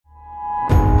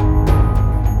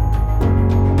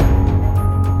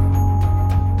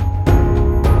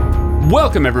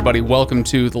Welcome, everybody. Welcome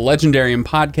to the Legendarium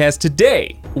podcast.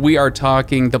 Today, we are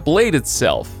talking the Blade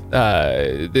itself,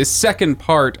 the second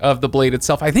part of the Blade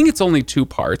itself. I think it's only 2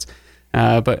 parts,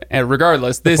 but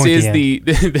regardless, this is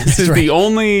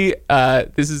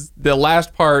the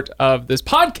last part of this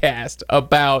podcast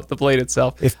about the Blade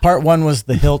itself. If part 1 was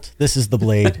the hilt, this is the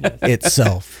blade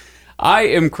itself. I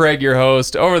am Craig, your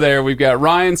host. Over there, we've got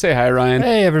Ryan. Say hi, Ryan.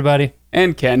 Hey, everybody.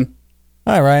 And Ken.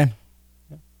 Hi, Ryan.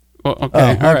 Well,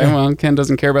 okay. All right. Well, Ken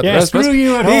doesn't care about the rest of us.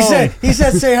 You at home. He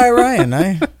said, say hi,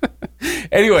 Ryan.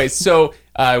 Anyway, so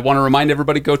I want to remind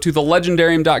everybody, go to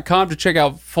thelegendarium.com to check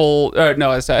out full...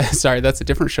 sorry, that's a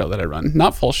different show that I run.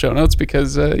 Not full show notes,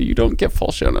 because you don't get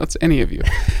full show notes, any of you.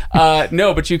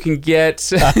 No, but you can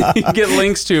get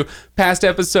links to past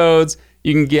episodes.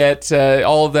 You can get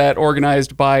all of that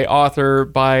organized by author,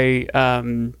 by...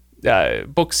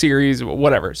 book series,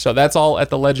 whatever. So that's all at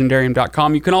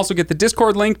thelegendarium.com. You can also get the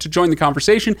Discord link to join the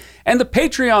conversation and the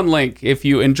Patreon link if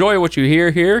you enjoy what you hear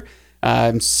here.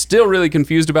 I'm still really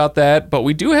confused about that, but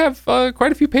we do have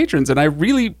quite a few patrons, and I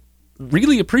really,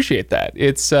 really appreciate that.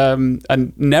 It's a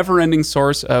never-ending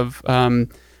source of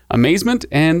amazement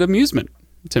and amusement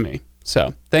to me.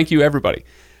 So thank you, everybody.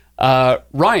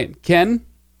 Ryan, Ken,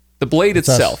 The Blade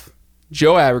itself,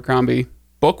 Joe Abercrombie,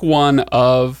 book 1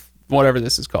 of whatever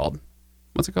this is called.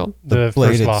 What's it called? The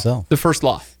Blade itself. The First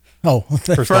Law. Oh,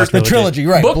 the trilogy,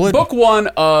 right. Book 1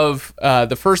 of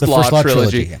the First Law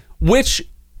trilogy, which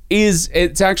is,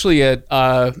 it's actually it's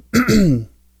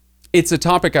a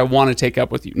topic I want to take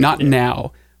up with you. Not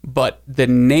now, but the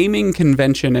naming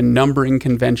convention and numbering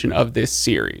convention of this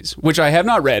series, which I have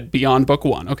not read beyond book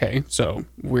 1. Okay, so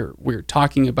we're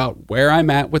talking about where I'm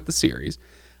at with the series.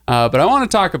 But I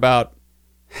want to talk about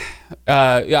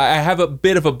I have a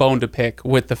bit of a bone to pick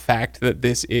with the fact that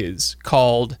this is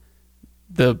called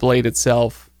The Blade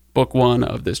itself, book 1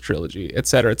 of this trilogy,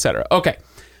 etc., etc. Okay,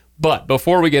 but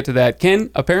before we get to that, Ken,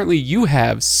 apparently you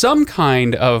have some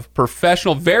kind of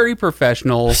very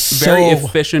professional, very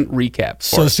efficient recap.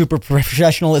 Super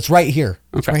professional. It's right here.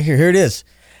 It's right here. Here it is.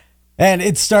 And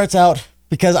it starts out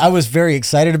because I was very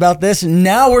excited about this. And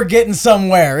now we're getting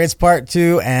somewhere. It's part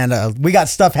 2, and we got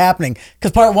stuff happening.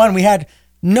 Because part 1, we had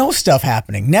no stuff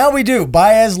happening. Now we do.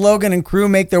 Baez, Logan, and crew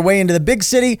make their way into the big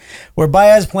city, where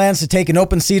Baez plans to take an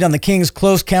open seat on the king's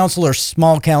close council, or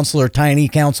small council, or tiny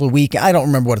council week. I don't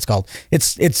remember what it's called.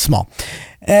 It's small.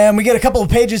 And we get a couple of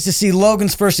pages to see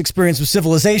Logan's first experience with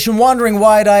civilization, wandering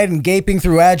wide-eyed and gaping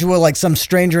through Adua like some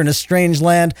stranger in a strange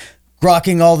land,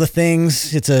 grokking all the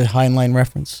things. It's a Heinlein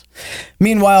reference.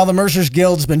 Meanwhile, the Mercer's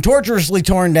Guild's been torturously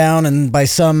torn down, and by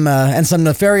some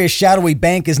nefarious shadowy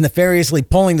bank is nefariously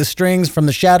pulling the strings from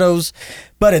the shadows.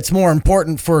 But it's more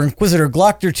important for Inquisitor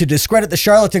Glockter to discredit the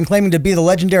charlatan claiming to be the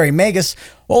legendary Magus.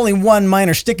 Only one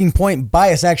minor sticking point: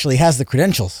 Bias actually has the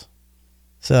credentials.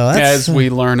 So that's, as we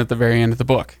learn at the very end of the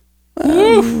book.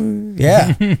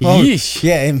 Yeah. Well,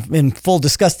 yeah, in full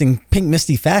disgusting pink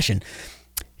misty fashion.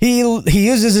 He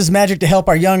uses his magic to help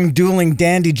our young dueling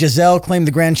dandy Giselle claim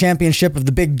the grand championship of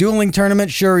the big dueling tournament.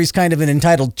 Sure, he's kind of an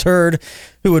entitled turd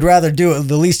who would rather do it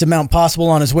the least amount possible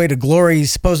on his way to glory he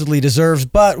supposedly deserves.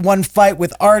 But one fight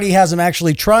with Artie has him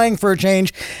actually trying for a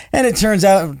change, and it turns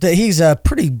out that he's a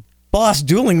pretty boss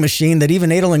dueling machine that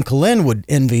even Adolin Kholin would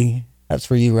envy. That's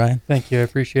for you, Ryan. Thank you. I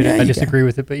appreciate it. I disagree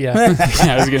with it, but yeah.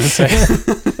 I was going to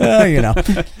say. You know.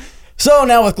 So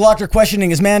now with Glockter questioning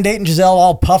his mandate and Giselle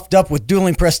all puffed up with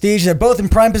dueling prestige, they're both in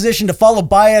prime position to follow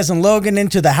Baez and Logan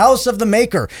into the House of the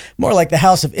Maker. More like the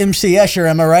House of MC Escher,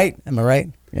 am I right? Am I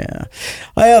right? Yeah.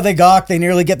 Well, they gawk, they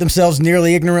nearly get themselves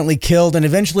nearly ignorantly killed, and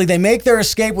eventually they make their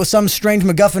escape with some strange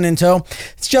MacGuffin in tow.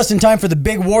 It's just in time for the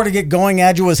big war to get going.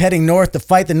 Adua is heading north to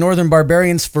fight the northern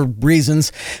barbarians for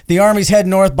reasons. The armies head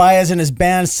north. Baez and his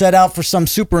band set out for some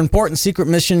super important secret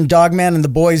mission. Dogman and the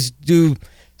boys do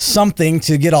something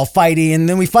to get all fighty, and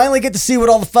then we finally get to see what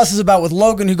all the fuss is about with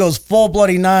Logan, who goes full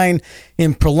bloody 9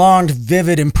 in prolonged,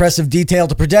 vivid, impressive detail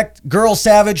to protect Girl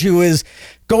Savage, who is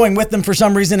going with them for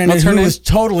some reason, and who is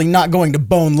totally not going to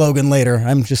bone Logan later.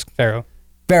 I'm just... Pharaoh,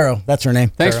 that's her name.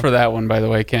 Thanks for that one, by the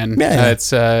way, Ken. Yeah.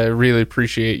 It's really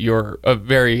appreciate your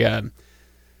very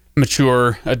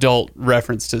mature adult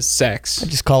reference to sex. I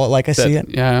just call it like I see it.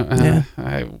 Yeah.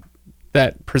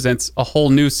 That presents a whole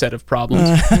new set of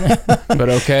problems, but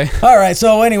okay. All right,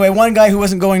 so anyway, one guy who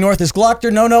wasn't going north is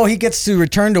Glockter. No, he gets to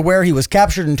return to where he was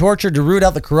captured and tortured to root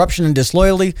out the corruption and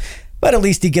disloyalty, but at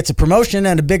least he gets a promotion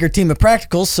and a bigger team of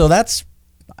practicals, so that's,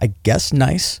 I guess,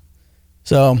 nice.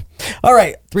 So, all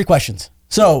right, 3 questions.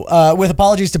 So, with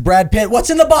apologies to Brad Pitt, what's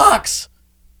in the box?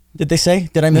 Did they say?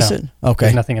 Did I miss No. it? Okay.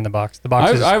 There's nothing in the box. The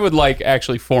box is I would like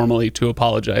actually formally to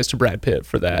apologize to Brad Pitt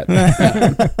for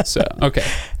that. So, okay.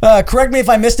 Correct me if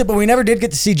I missed it, but we never did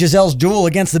get to see Giselle's duel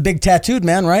against the big tattooed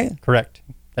man, right? correct.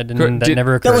 That Did-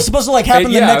 never occurred. That was supposed to happen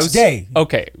the Yeah, I next was- day.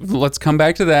 Okay, let's come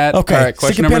back to that. Okay, All right,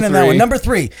 question stick a pin number in that 3. one. Number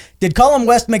 3, did Colin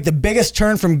West make the biggest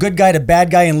turn from good guy to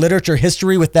bad guy in literature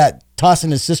history with that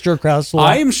tossing his sister across the wall?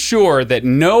 I am sure that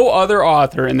no other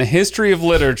author in the history of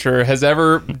literature has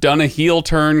ever done a heel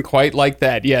turn quite like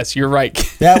that. Yes, you're right.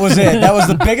 That was it. That was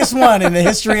the biggest one in the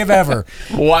history of ever.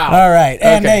 Wow. All right,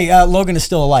 and Okay. hey, Logan is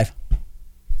still alive.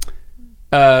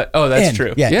 Oh, that's End.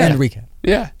 true. Yeah, end recap.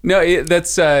 Yeah. No,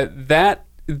 that's that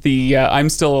the I'm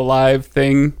still alive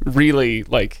thing really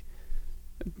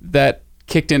that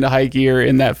kicked into high gear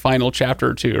in that final chapter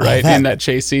or two, right? that- in that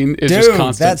chase scene is just Dude,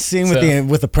 constant. that scene with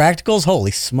So- the practicals,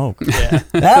 holy smoke!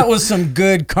 That was some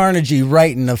good Carnegie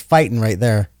writing of fighting right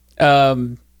there.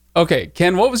 Okay,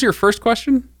 Ken, what was your first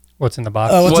question? What's in the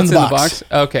box? Oh, What's in the box?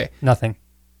 Okay. Nothing.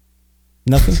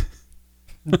 Nothing.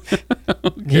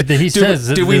 He says.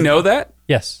 Do we know that?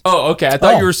 Yes. Oh, okay. I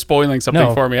thought Oh. you were spoiling something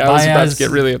No. for me. I was about to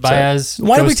get really upset. Baez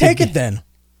Why do we goes to take get- it then?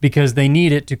 Because they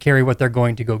need it to carry what they're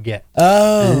going to go get.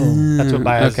 Oh, That's what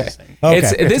Baez Okay. is saying.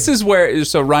 Okay. This is where,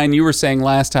 so Ryan, you were saying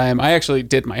last time, I actually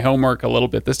did my homework a little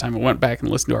bit this time. I went back and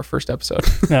listened to our first episode.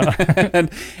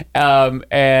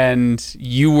 and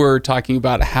you were talking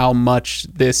about how much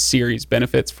this series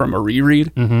benefits from a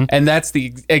reread. And that's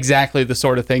exactly the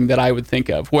sort of thing that I would think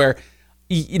of, where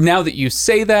now that you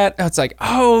say that, it's like,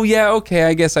 oh yeah, okay,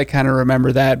 I guess I kind of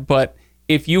remember that. But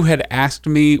if you had asked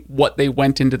me what they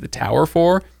went into the tower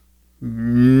for,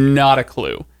 not a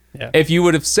clue. Yeah. If you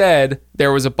would have said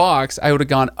there was a box, I would have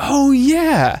gone, oh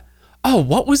yeah. Oh,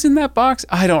 what was in that box?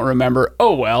 I don't remember.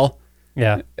 Oh well.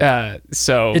 Yeah.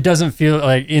 So It doesn't feel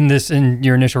like in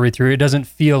your initial read through, it doesn't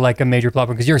feel like a major plot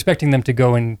point because you're expecting them to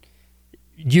go and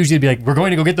usually be like, we're going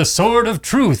to go get the sword of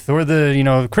truth or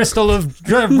the crystal of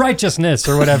righteousness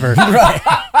or whatever. right.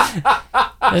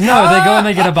 And no, they go and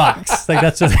they get a box. Like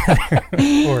that's what they're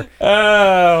for.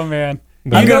 oh man.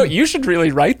 You should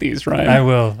really write these, Ryan. I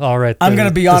will. All right. I'm going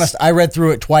to be honest. I read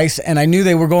through it twice, and I knew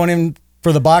they were going in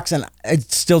for the box, and I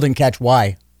still didn't catch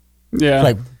why. Yeah.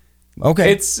 Like,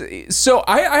 okay. It's so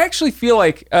I actually feel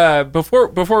like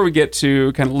before we get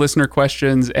to kind of listener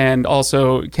questions and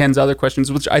also Ken's other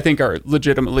questions, which I think are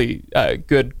legitimately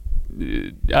good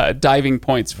diving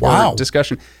points for Wow.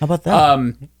 discussion. How about that?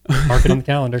 Mark it on the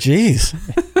calendar. Jeez.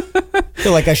 I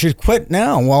feel like I should quit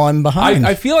now while I'm behind.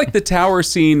 I feel like the tower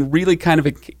scene really kind of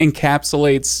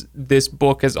encapsulates this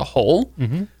book as a whole,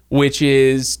 which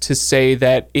is to say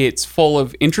that it's full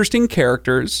of interesting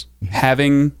characters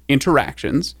having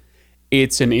interactions.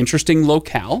 It's an interesting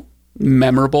locale,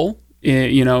 memorable,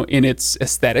 in its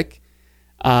aesthetic,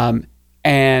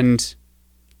 and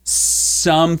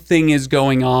something is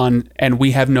going on, and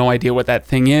we have no idea what that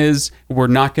thing is. We're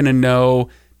not going to know.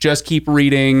 Just keep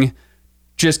reading.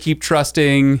 Just keep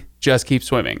trusting. Just keep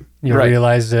swimming. You'll right.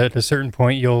 realize that at a certain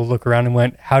point you'll look around and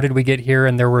went, how did we get here?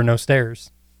 And there were no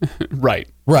stairs. Right.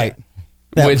 right.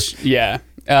 That Which, yeah.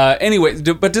 Anyway,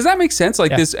 but does that make sense?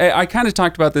 Like this, I kind of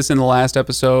talked about this in the last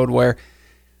episode where,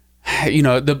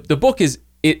 the book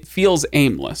it feels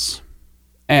aimless.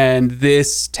 And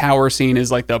this tower scene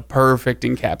is like the perfect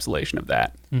encapsulation of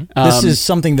that. this is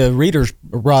something the readers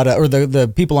brought up, or the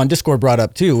people on Discord brought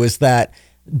up too, is that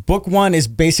book 1 is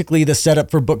basically the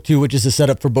setup for book 2, which is the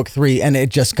setup for book 3, and it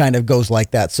just kind of goes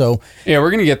like that. So Yeah,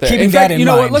 we're gonna get there. Keeping In fact, that in you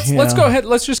know mind, what? Let's you go know. ahead.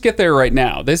 Let's just get there right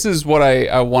now. This is what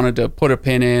I wanted to put a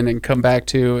pin in and come back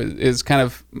to is kind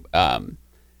of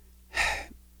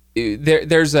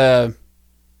there's a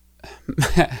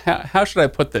how should I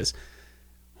put this?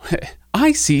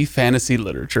 I see fantasy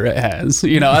literature as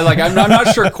I'm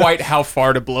not sure quite how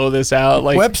far to blow this out.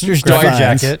 Like Webster's Grab your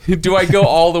defines. jacket. do I go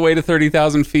all the way to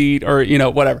 30,000 feet or,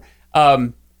 whatever?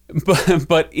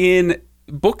 But in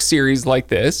book series like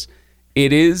this,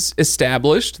 it is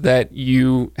established that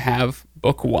you have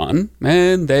book 1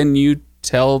 and then you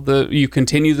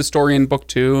continue the story in book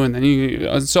 2 and then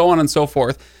and so on and so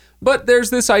forth. But there's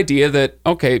this idea that,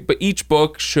 okay, but each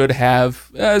book should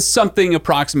have something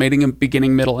approximating a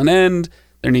beginning, middle, and end.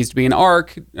 There needs to be an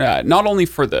arc, not only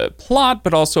for the plot,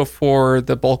 but also for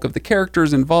the bulk of the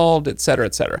characters involved, et cetera,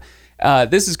 et cetera.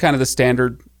 This is kind of the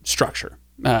standard structure.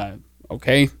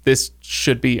 Okay, this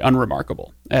should be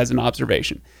unremarkable as an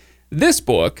observation. This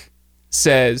book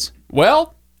says,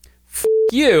 well,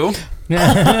 you. We're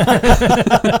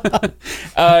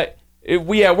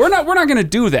not going to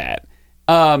do that.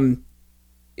 And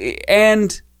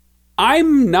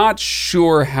I'm not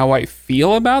sure how I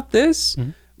feel about this,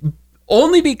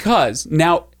 only because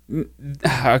now,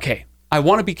 okay, I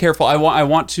want to be careful. I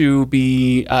want to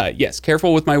be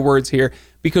careful with my words here,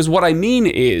 because what I mean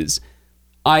is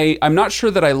I'm not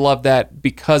sure that I love that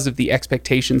because of the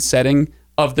expectation setting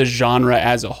of the genre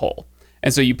as a whole.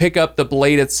 And so you pick up The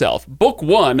Blade itself, book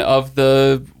 1 of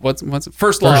the what's it?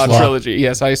 First Law trilogy.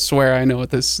 Yes, I swear I know what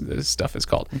this stuff is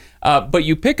called. But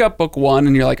you pick up book 1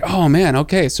 and you're like, oh man,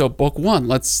 okay, so book 1,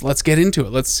 let's get into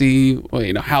it. Let's see,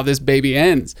 how this baby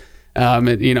ends,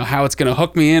 and how it's going to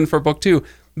hook me in for book 2.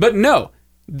 But no,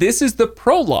 this is the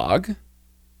prologue.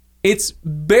 It's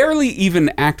barely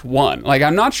even Act 1. Like,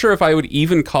 I'm not sure if I would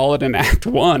even call it an Act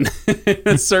 1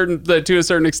 to a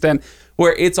certain extent,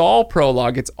 where it's all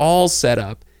prologue, it's all set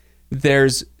up.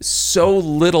 There's so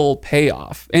little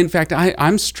payoff. In fact,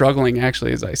 I'm struggling,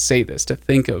 actually, as I say this, to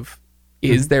think of,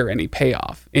 is there any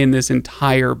payoff in this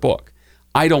entire book?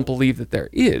 I don't believe that there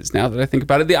is, now that I think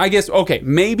about it. I guess, okay,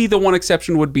 maybe the one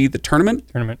exception would be the tournament.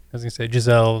 I was going to say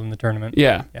Giselle in the tournament.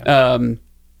 Yeah.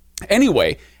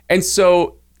 Anyway, and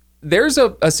so there's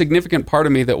a significant part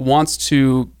of me that wants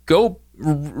to go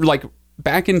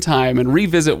back in time and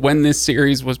revisit when this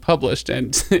series was published,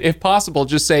 and if possible,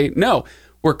 just say, no,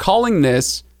 we're calling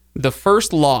this The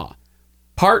First Law,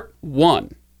 Part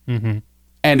 1. Mm-hmm.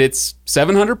 And it's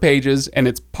 700 pages, and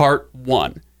it's Part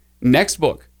 1. Next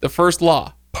book, The First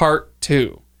Law, Part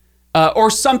 2.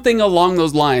 Or something along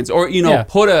those lines. Or,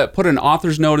 put an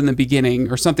author's note in the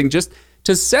beginning or something, just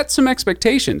to set some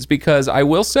expectations, because I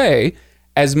will say,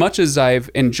 as much as I've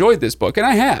enjoyed this book, and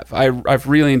I have, I've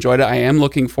really enjoyed it. I am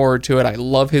looking forward to it. I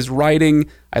love his writing.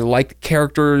 I like the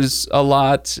characters a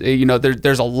lot.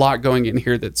 There's a lot going in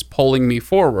here that's pulling me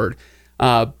forward.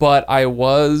 But I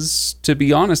was, to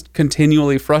be honest,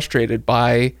 continually frustrated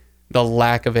by the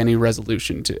lack of any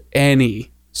resolution to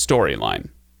any storyline.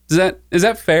 Is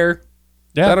that fair?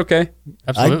 Yeah. Is that okay?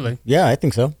 Absolutely. I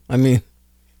think so. I mean,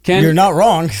 Ken, you're not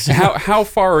wrong. How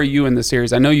far are you in the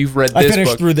series? I know you've read this book. I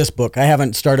finished through this book. I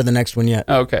haven't started the next one yet.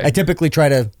 Okay. I typically try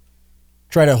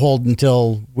to hold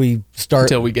until we finish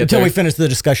the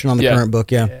discussion on the current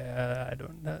book. Yeah. Yeah, I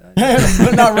don't know.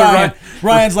 But not Ryan.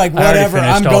 Ryan's like, whatever,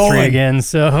 I'm all going three again.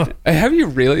 So have you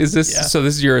really? Is this so?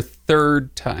 This is your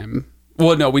third time?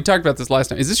 Well, no, we talked about this last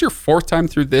time. Is this your fourth time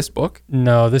through this book?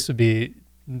 No, this would be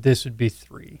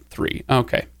 3. 3.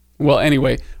 Okay. Well,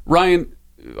 anyway, Ryan,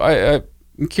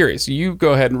 I'm curious. You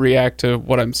go ahead and react to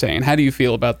what I'm saying. How do you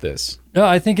feel about this? No,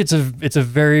 I think it's a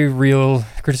very real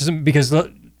criticism, because look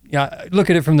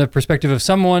at it from the perspective of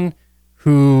someone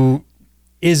who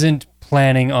isn't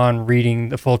planning on reading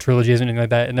the full trilogy or anything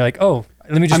like that, and they're like, oh,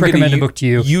 let me just recommend a book to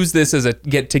you. Use this as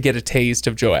get a taste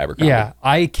of Joe Abercrombie. Yeah,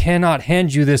 I cannot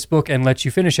hand you this book and let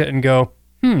you finish it and go,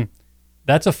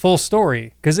 that's a full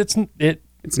story, because it's not.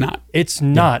 It's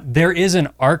not. Yeah. There is an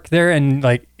arc there, and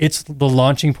it's the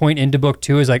launching point into book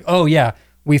 2 is like, oh yeah,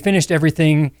 we finished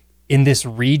everything in this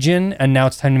region, and now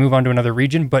it's time to move on to another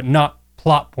region, but not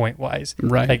plot point wise.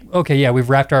 Right. Like, okay, yeah, we've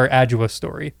wrapped our Adua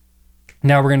story.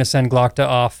 Now we're going to send Glokta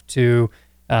off to,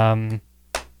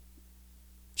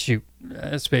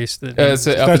 space. It's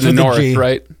up in the north,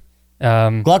 right?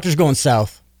 Glokta's going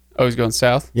south. Oh, he's going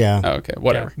south? Yeah. Oh, okay,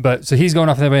 whatever. Yeah. But so he's going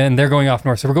off that way, and they're going off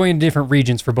north. So we're going into different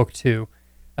regions for book 2.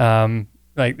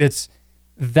 That's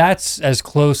as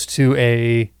close to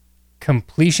a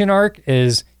completion arc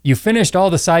as you finished all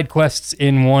the side quests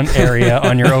in one area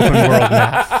on your open world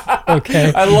map.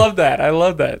 Okay. I love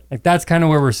that. That's kind of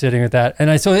where we're sitting with that.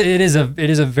 And so it is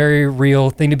a very real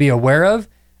thing to be aware of.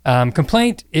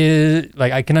 Complaint is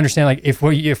I can understand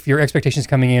if your expectations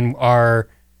coming in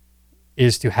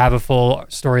is to have a full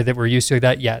story that we're used to,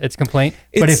 it's complaint.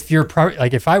 But if you're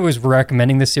if I was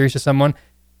recommending this series to someone,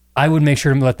 I would make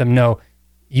sure to let them know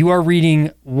you are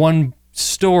reading one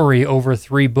story over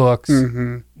 3 books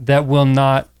that will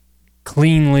not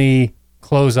cleanly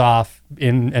close off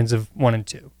in ends of 1 and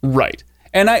 2. Right.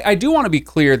 And I do want to be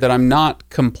clear that I'm not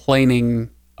complaining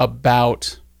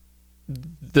about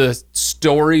the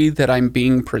story that I'm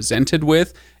being presented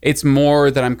with. It's more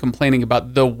that I'm complaining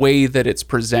about the way that it's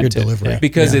presented. Your delivery.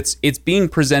 Because it's being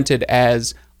presented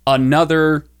as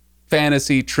another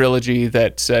fantasy trilogy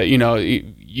that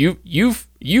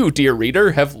you dear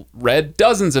reader have read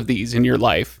dozens of these in your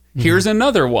life. Here's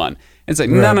another one. It's like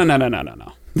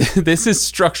no. This is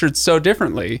structured so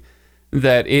differently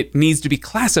that it needs to be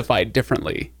classified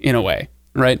differently in a way,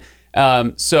 right?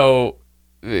 So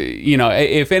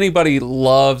if anybody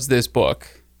loves this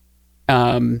book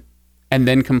and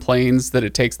then complains that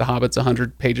it takes the hobbits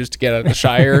 100 pages to get out of the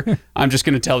Shire, I'm just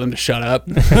going to tell them to shut up.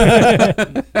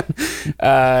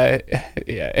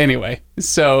 Anyway,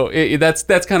 so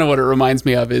that's kind of what it reminds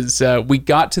me of is we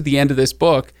got to the end of this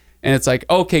book and it's like,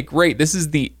 okay, great. This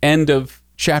is the end of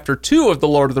chapter 2 of the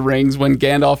Lord of the Rings when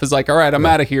Gandalf is like, all right, I'm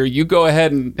out of here. You go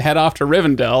ahead and head off to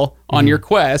Rivendell on your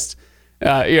quest,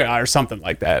 or something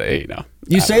like that.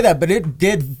 You say that, but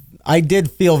I did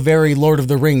feel very Lord of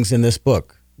the Rings in this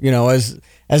book, as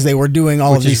they were doing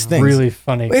all of these things. Really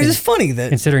funny. It is funny that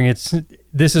considering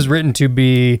this is written to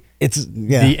be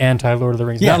the anti Lord of the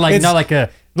Rings. Yeah, not like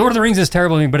a Lord of the Rings is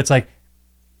terrible, but it's like,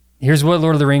 here's what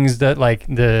Lord of the Rings, that like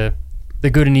the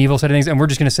good and evil side of things, and we're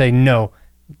just gonna say no,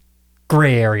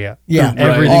 gray area. Yeah,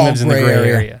 everything all lives in the gray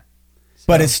area. So.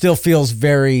 But it still feels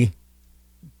very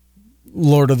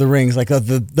Lord of the Rings, like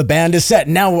the band is set,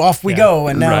 now off we go,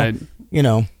 and now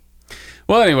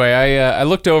Well, anyway, I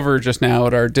looked over just now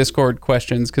at our Discord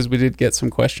questions because we did get some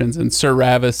questions, and Sir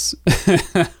Ravis,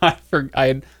 I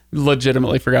had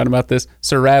legitimately forgotten about this.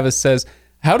 Sir Ravis says,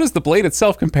 how does The Blade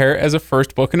itself compare as a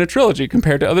first book in a trilogy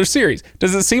compared to other series?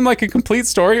 Does it seem like a complete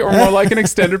story or more like an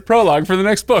extended prologue for the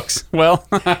next books? Well,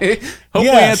 I hope we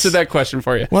answered that question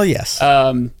for you. Well, yes.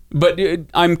 But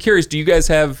I'm curious, do you guys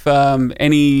have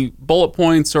any bullet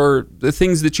points or the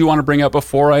things that you want to bring up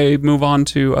before I move on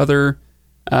to other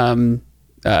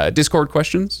Discord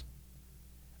questions?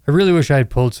 I really wish I had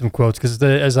pulled some quotes because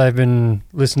as I've been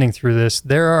listening through this,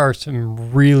 there are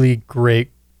some really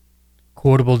great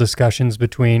quotable discussions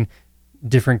between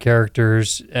different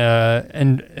characters,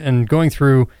 and going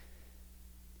through.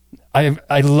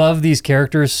 I love these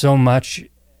characters so much,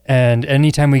 and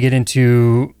anytime we get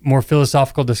into more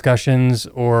philosophical discussions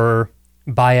or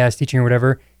bias teaching or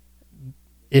whatever,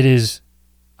 it is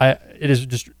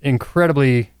just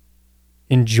incredibly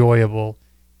enjoyable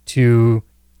to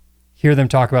hear them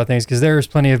talk about things, because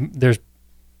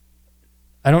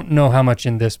I don't know how much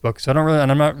in this book, so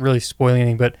I'm not really spoiling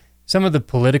anything, but some of the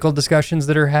political discussions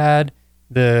that are had,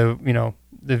 the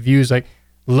views, like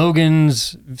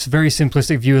Logan's very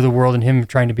simplistic view of the world and him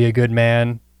trying to be a good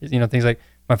man, things like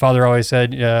my father always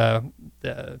said,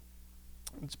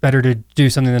 it's better to do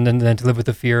something than to live with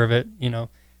the fear of it,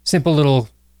 simple little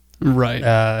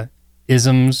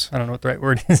isms. I don't know what the right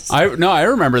word is. I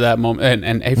remember that moment.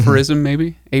 And aphorism,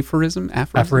 maybe? Aphorism.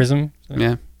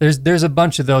 Yeah. There's a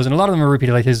bunch of those, and a lot of them are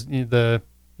repeated. Like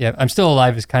I'm Still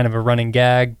Alive is kind of a running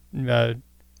gag,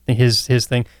 his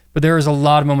thing. But there is a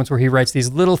lot of moments where he writes these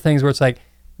little things where it's like,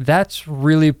 that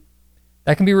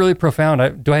can be really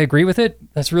profound. Do I agree with it?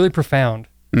 That's really profound.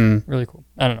 Really cool.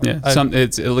 I don't know. Yeah,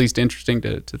 it's at least interesting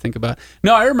to think about.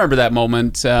 No, I remember that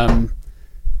moment.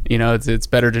 It's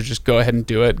better to just go ahead and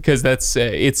do it, because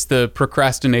it's the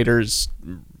procrastinator's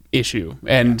issue.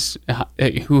 And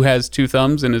who has two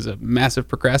thumbs and is a massive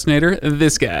procrastinator?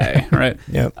 This guy, right?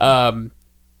 Yep.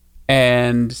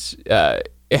 And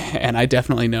I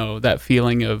definitely know that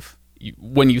feeling of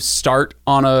when you start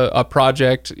on a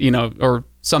project, or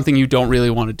something you don't really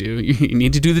want to do. You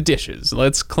need to do the dishes.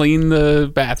 Let's clean the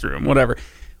bathroom, whatever.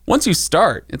 Once you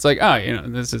start, it's like,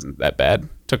 this isn't that bad.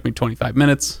 Took me 25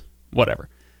 minutes, whatever.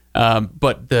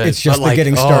 But it's just the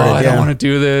getting started. I don't want to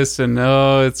do this, and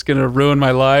it's going to ruin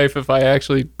my life if I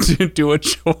actually do a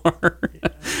chore.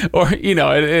 Or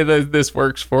this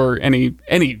works for any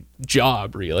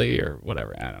job really, or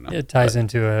whatever. I don't know. It ties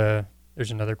into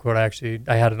there's another quote.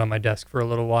 I had it on my desk for a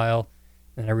little while,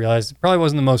 and I realized it probably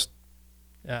wasn't the most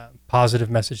positive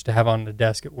message to have on the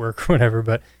desk at work or whatever.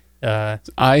 But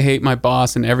I hate my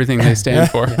boss and everything they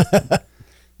stand for.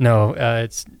 No,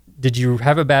 it's. Did you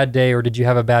have a bad day, or did you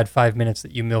have a bad 5 minutes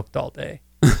that you milked all day?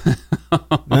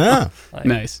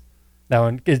 Nice. That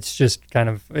one, it's just kind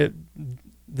of,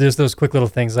 there's those quick little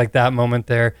things like that moment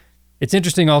there. It's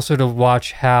interesting also to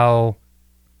watch how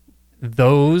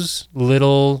those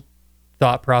little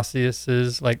thought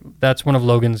processes, like that's one of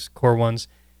Logan's core ones.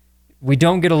 We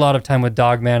don't get a lot of time with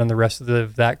Dogman and the rest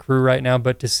of that crew right now,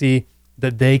 but to see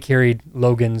that they carried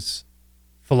Logan's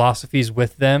philosophies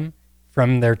with them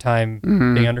from their time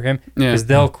being under him, because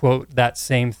they'll quote that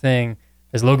same thing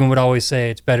as Logan would always say,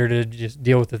 it's better to just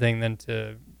deal with the thing than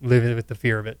to live with the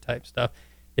fear of it type stuff.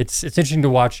 It's interesting to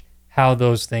watch how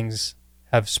those things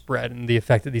have spread and the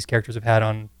effect that these characters have had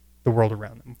on the world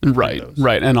around them.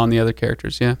 Right. And on the other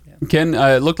characters, yeah. Ken,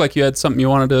 it looked like you had something you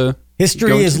wanted to...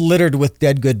 History is littered with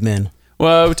dead good men.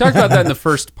 Well, we talked about that in the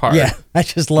first part. Yeah, I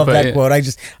just love that quote.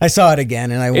 I saw it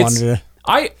again, and I wanted to...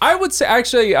 I would say,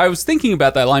 actually, I was thinking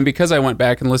about that line because I went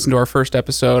back and listened to our first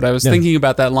episode. I was thinking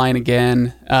about that line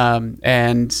again,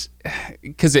 and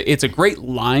because it's a great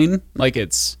line. Like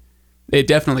it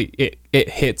definitely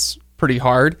hits pretty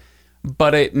hard,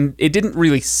 but it didn't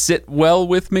really sit well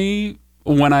with me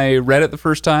when I read it the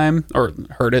first time, or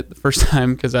heard it the first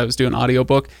time, because I was doing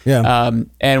audiobook. Yeah.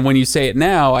 And when you say it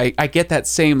now, I get that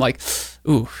same like,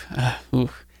 ooh.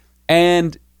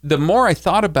 And the more I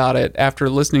thought about it after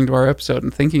listening to our episode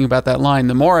and thinking about that line,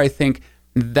 the more I think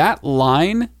that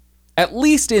line, at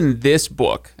least in this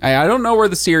book, I don't know where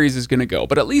the series is going to go,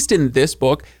 but at least in this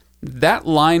book, that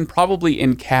line probably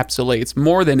encapsulates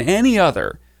more than any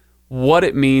other what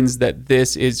it means that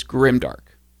this is grimdark.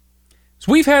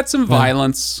 So we've had some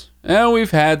violence,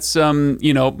 we've had some,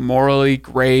 morally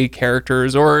gray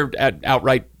characters or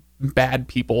outright bad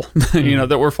people,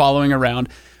 that we're following around.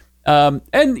 And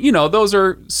those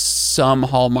are some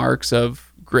hallmarks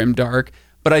of grimdark,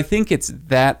 but I think it's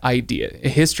that idea.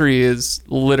 History is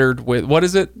littered with, what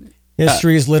is it?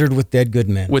 History is littered with dead good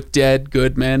men. With dead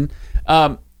good men.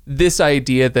 This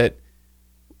idea that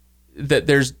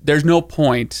there's no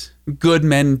point. Good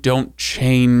men don't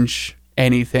change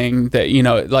anything. That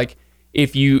like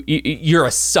if you're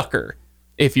a sucker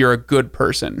if you're a good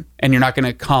person and you're not going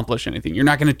to accomplish anything, you're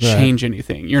not going to change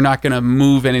anything, you're not going to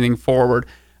move anything forward.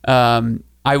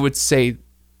 I would say,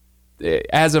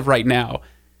 as of right now,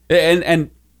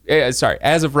 as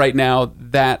of right now,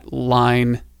 that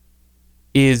line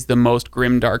is the most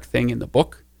grimdark thing in the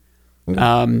book.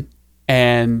 And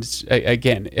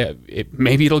again,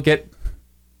 maybe it'll get,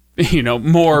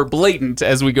 more blatant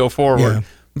as we go forward. Yeah.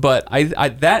 But I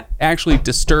that actually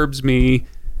disturbs me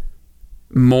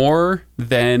more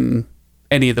than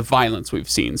any of the violence we've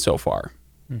seen so far.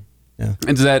 Yeah.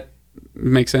 And does that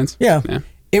make sense? Yeah.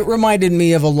 It reminded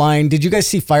me of a line. Did you guys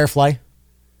see Firefly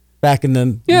back in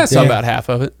the I saw about half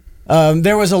of it.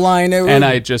 There was a line. And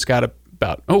I just got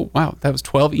about, oh, wow, that was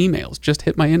 12 emails. Just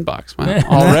hit my inbox. Wow,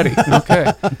 already.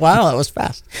 Okay. Wow, that was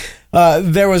fast.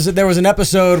 There was an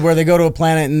episode where they go to a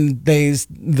planet and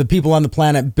the people on the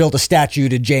planet built a statue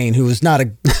to Jane, who was not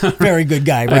a very good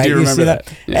guy, right? I do remember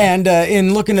that. Yeah. And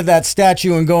in looking at that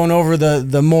statue and going over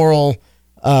the moral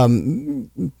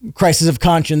crisis of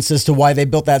conscience as to why they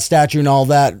built that statue and all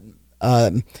that,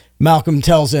 Malcolm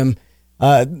tells him,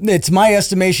 it's my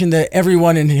estimation that every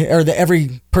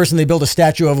person they built a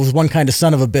statue of was one kind of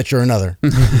son of a bitch or another.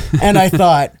 And I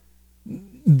thought,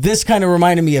 this kind of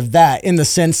reminded me of that, in the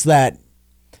sense that,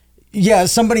 yeah,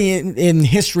 somebody in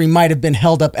history might have been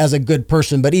held up as a good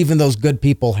person, but even those good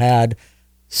people had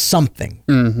something.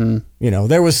 Mm-hmm.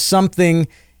 There was something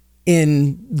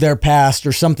in their past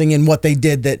or something in what they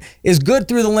did that is good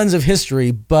through the lens of history,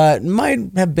 but might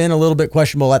have been a little bit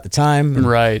questionable at the time.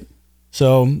 Right.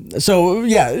 So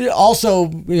yeah, also,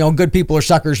 good people are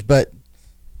suckers, but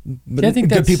I think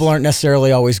good people aren't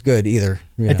necessarily always good either.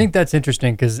 I think that's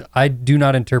interesting because I do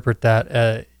not interpret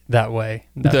that that way.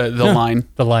 The line.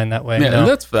 The line that way. Yeah, no.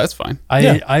 that's fine.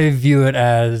 I view it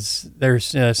as they're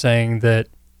saying that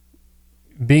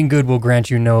being good will grant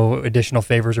you no additional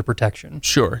favors or protection.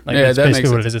 Sure. Like, that's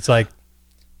basically what it is. It's like,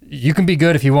 you can be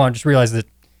good if you want. Just realize that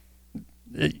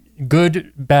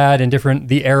good, bad, indifferent,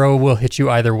 the arrow will hit you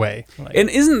either way. And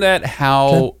isn't that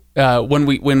how when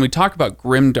we talk about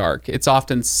grimdark, it's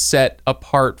often set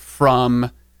apart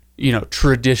from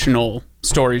traditional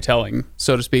storytelling,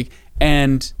 so to speak.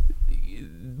 And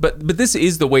but this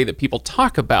is the way that people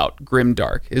talk about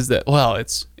grimdark, is that, well,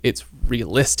 it's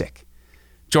realistic.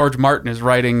 George Martin is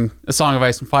writing A Song of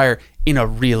Ice and Fire in a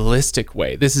realistic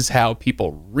way. This is how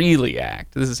people really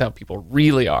act. This is how people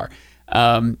really are.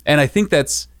 And I think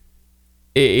it's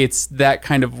that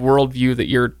kind of worldview that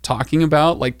you're talking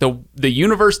about. Like the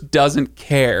universe doesn't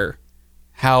care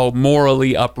how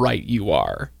morally upright you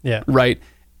are. Yeah. Right.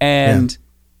 And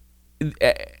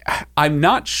I'm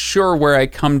not sure where I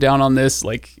come down on this,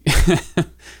 like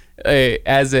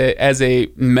as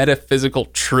a metaphysical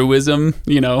truism,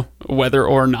 whether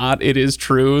or not it is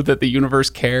true that the universe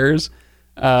cares.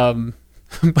 But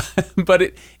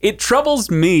it troubles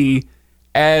me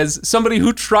as somebody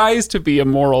who tries to be a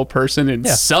moral person in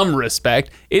some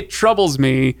respect. It troubles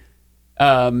me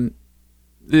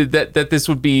that this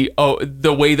would be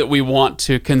the way that we want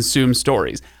to consume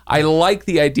stories. I like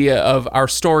the idea of our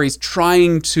stories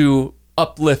trying to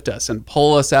uplift us and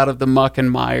pull us out of the muck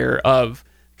and mire of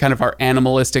kind of our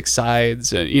animalistic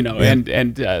sides, and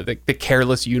the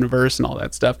careless universe and all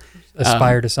that stuff.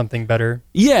 Aspire to something better.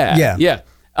 Yeah.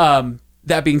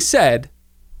 That being said,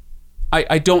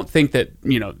 I don't think that,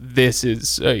 this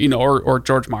is, or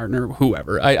George Martin or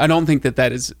whoever. I don't think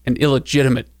that is an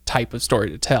illegitimate type of story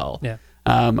to tell. Yeah.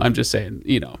 I'm just saying,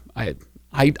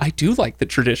 I do like the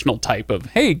traditional type of,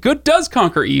 hey, good does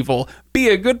conquer evil. Be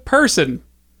a good person.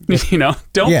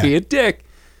 Don't be a dick.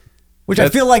 Which I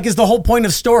feel like is the whole point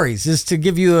of stories, is to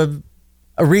give you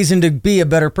a reason to be a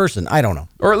better person. I don't know.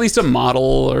 Or at least a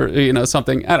model, or,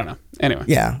 something. I don't know. Anyway.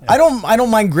 Yeah. I don't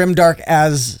mind grimdark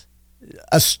as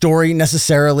a story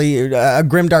necessarily, a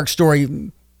grimdark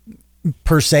story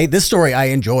per se. This story I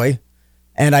enjoy.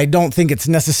 And I don't think it's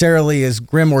necessarily as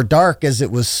grim or dark as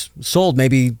it was sold.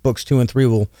 Maybe books 2 and 3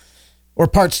 will, or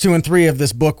parts 2 and 3 of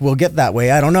this book will get that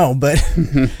way. I don't know, but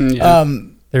Yeah.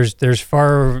 There's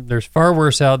far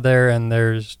worse out there, and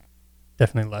there's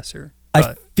definitely lesser. I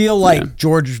But feel like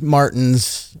George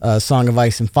Martin's Song of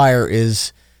Ice and Fire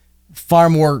is far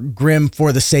more grim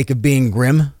for the sake of being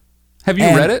grim. Have you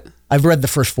And read it? I've read the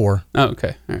first 4. Oh,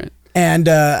 okay. All right. And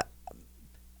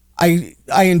I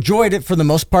enjoyed it for the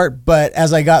most part, but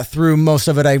as I got through most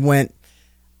of it, I went,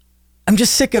 I'm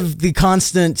just sick of the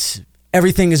constant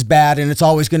everything is bad and it's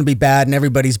always going to be bad and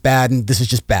everybody's bad and this is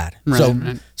just bad.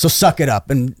 Right. So suck it up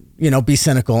and, be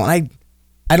cynical. And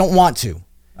I don't want to.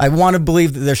 I want to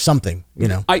believe that there's something,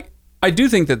 I do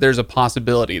think that there's a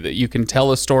possibility that you can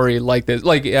tell a story like this.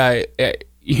 Like,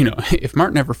 if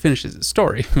Martin ever finishes his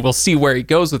story, we'll see where he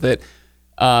goes with it.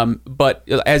 But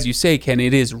as you say, Ken,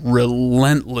 it is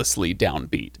relentlessly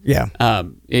downbeat. Yeah.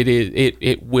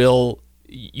 It will.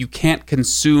 You can't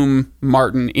consume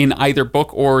Martin in either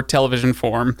book or television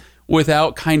form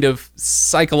without kind of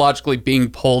psychologically being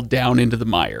pulled down into the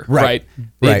mire, right?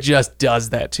 It just does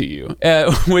that to you,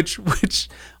 which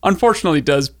unfortunately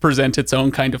does present its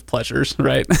own kind of pleasures,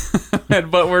 right?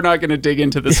 But we're not going to dig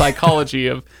into the psychology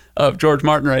of George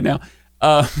Martin right now.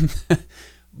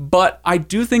 But I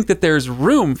do think that there's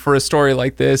room for a story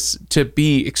like this to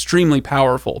be extremely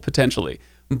powerful, potentially,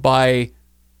 by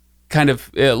kind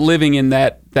of living in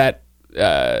that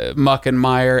muck and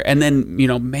mire, and then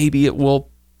maybe it will.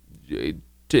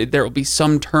 There will be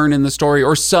some turn in the story,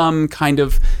 or some kind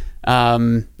of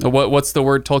what's the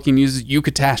word Tolkien uses?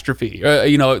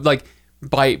 Eucatastrophe. Like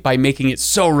by making it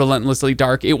so relentlessly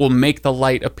dark, it will make the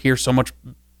light appear so much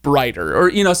brighter,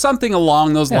 or something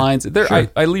along those lines. There, sure.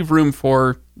 I leave room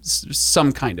for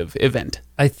some kind of event.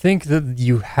 I think that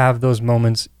you have those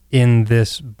moments in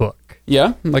this book.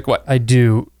 Yeah, like what? I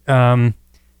do.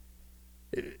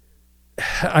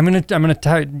 I'm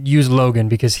gonna use Logan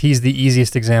because he's the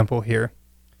easiest example here.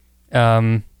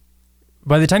 By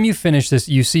the time you finish this,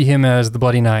 you see him as the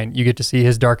Bloody Nine. You get to see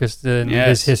his darkest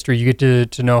his history. You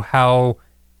get to know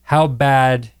how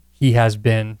bad he has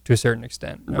been to a certain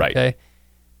extent. Okay? Right.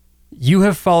 You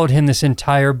have followed him this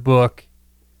entire book,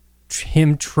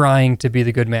 him trying to be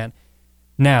the good man.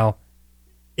 Now,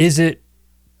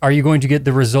 are you going to get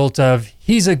the result of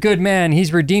he's a good man,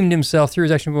 he's redeemed himself through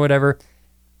his action, whatever?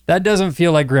 That doesn't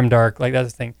feel like grimdark, like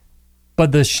that's the thing.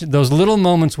 But those little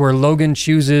moments where Logan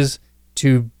chooses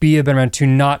to be a better man, to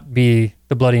not be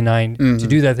the Bloody Nine, to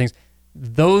do that things,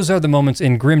 those are the moments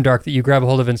in grimdark that you grab a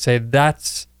hold of and say,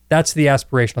 that's the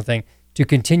aspirational thing. To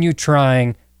continue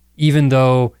trying, even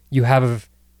though you have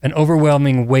an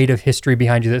overwhelming weight of history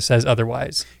behind you that says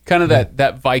otherwise. Kind of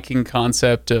that Viking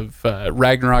concept of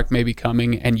Ragnarok may be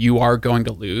coming and you are going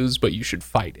to lose, but you should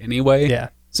fight anyway. Yeah.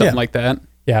 Something like that.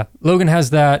 Yeah. Logan has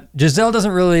that. Giselle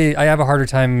doesn't really, I have a harder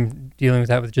time dealing with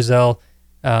that with Giselle.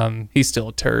 He's still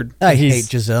a turd. I hate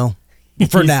Giselle.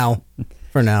 For now.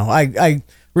 I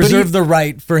reserve the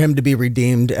right for him to be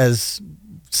redeemed as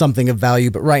something of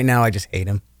value, but right now I just hate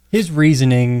him. His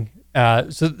reasoning,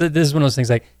 this is one of those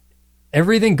things, like,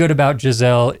 everything good about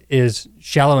Giselle is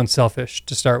shallow and selfish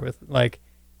to start with. Like,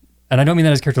 and I don't mean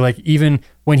that as a character, like, even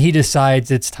when he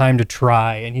decides it's time to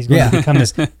try and he's going to become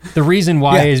this, the reason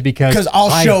why is because I'll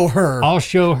show her. I'll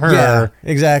show her. Yeah,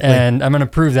 exactly. And I'm going to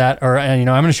prove that, I'm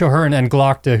going to show her and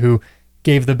Glokta, who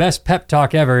gave the best pep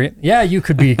talk ever. Yeah, you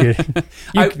could be good.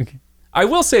 I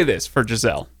will say this for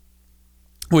Giselle,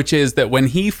 which is that when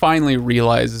he finally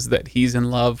realizes that he's in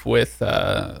love with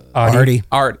Artie.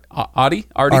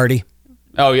 Artie.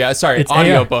 Oh yeah, sorry. It's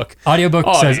audiobook. Audiobook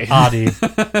says Adi.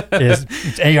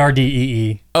 It's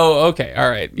Ardee. Oh, okay. All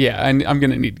right. Yeah, and I'm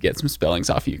gonna need to get some spellings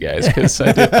off you guys because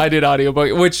I did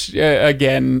audiobook, which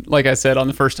again, like I said on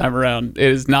the first time around,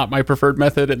 is not my preferred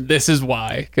method, and this is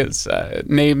why, because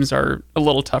names are a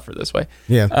little tougher this way.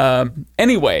 Yeah.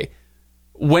 Anyway,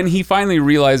 when he finally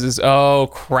realizes, oh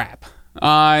crap,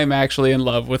 I'm actually in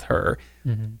love with her,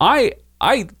 I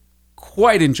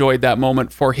quite enjoyed that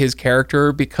moment for his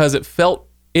character because it felt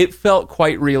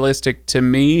quite realistic to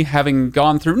me, having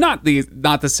gone through not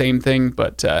the same thing,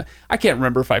 but I can't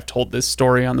remember if I've told this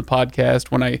story on the podcast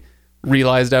when I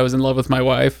realized I was in love with my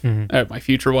wife, my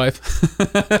future wife.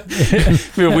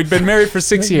 We'd been married for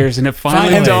 6 years, and it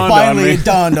finally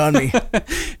dawned on me.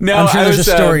 No, I'm sure there's a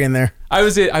story in there. I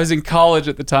was in college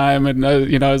at the time, and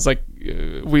I was like,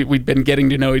 we'd been getting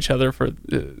to know each other for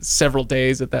several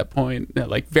days at that point,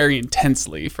 like very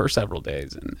intensely for several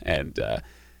days, and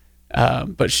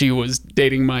but she was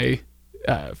dating my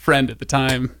friend at the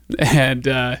time, and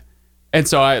And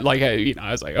so I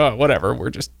was like, oh, whatever. We're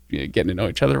just getting to know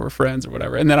each other. We're friends or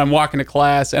whatever. And then I'm walking to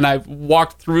class, and I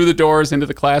walked through the doors into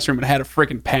the classroom and had a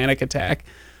freaking panic attack.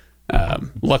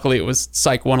 Luckily, it was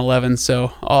Psych 111,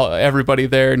 so everybody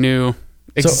there knew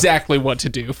exactly what to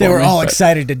do. They were all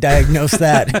excited to diagnose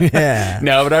that. Yeah.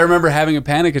 No, but I remember having a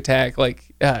panic attack, like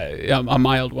a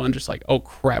mild one, just like, oh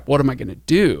crap, what am I going to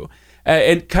do?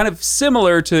 And kind of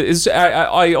similar to,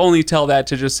 I only tell that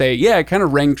to just say, yeah, it kind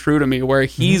of rang true to me where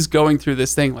he's going through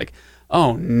this thing like,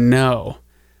 oh no,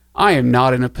 I am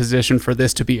not in a position for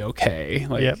this to be okay.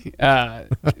 Like,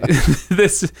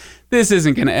 this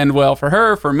isn't going to end well for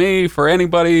her, for me, for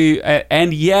anybody.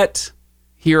 And yet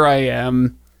here I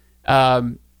am.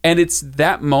 And it's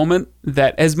that moment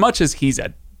that, as much as he's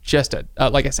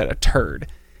like I said, a turd,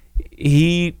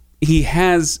 he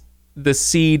has the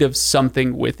seed of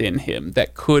something within him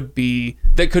that could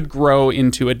grow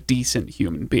into a decent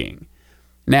human being.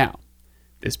 Now,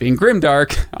 this being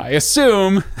grimdark, I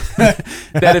assume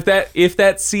that if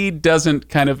that seed doesn't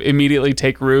kind of immediately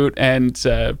take root and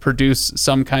produce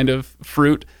some kind of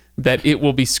fruit, that it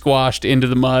will be squashed into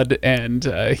the mud and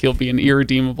he'll be an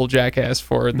irredeemable jackass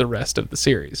for the rest of the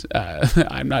series.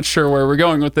 I'm not sure where we're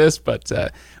going with this, but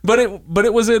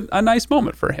it was a nice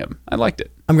moment for him. I liked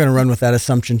it. I'm going to run with that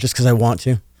assumption just because I want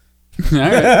to. All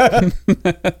right.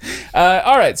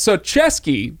 All right. So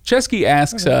Chesky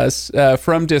asks us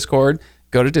from Discord.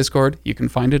 Go to Discord. You can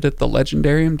find it at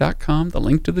thelegendarium.com, the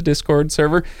link to the Discord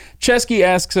server. Chesky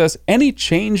asks us, any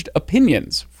changed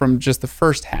opinions from just the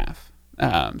first half?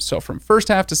 So from first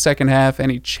half to second half,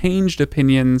 any changed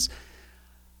opinions?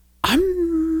 I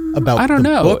don't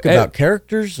know. Book, about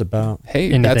characters, about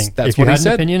anything. That's if what you he had said.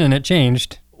 an opinion and it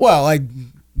changed. Well,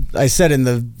 I said in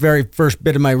the very first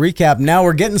bit of my recap, now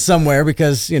we're getting somewhere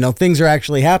because, things are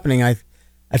actually happening. I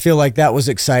feel like that was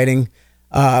exciting.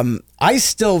 I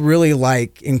still really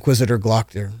like Inquisitor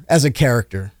Glockter as a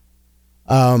character.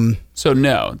 So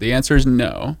no, the answer is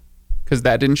no, because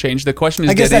that didn't change. The question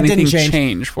is, did anything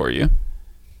change for you?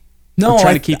 No, I'm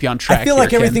trying to keep you on track. I feel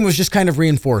like everything was just kind of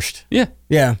reinforced. Yeah.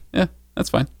 Yeah. Yeah, that's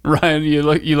fine. Ryan, you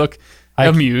look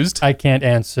amused. I can't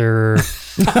answer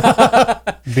because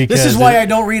this is why I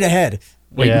don't read ahead.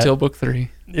 Wait until book 3.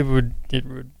 It would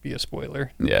be a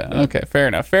spoiler. Yeah. Okay. Fair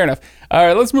enough. All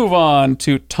right. Let's move on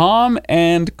to Tom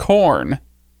and Corn.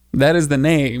 That is the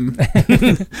name.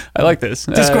 I like this.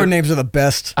 Discord names are the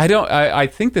best. I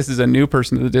think this is a new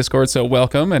person to the Discord, so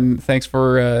welcome and thanks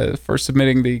for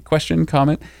submitting the question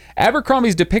comment.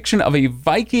 Abercrombie's depiction of a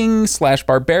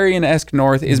Viking/barbarian-esque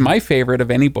North is my favorite of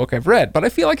any book I've read, but I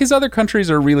feel like his other countries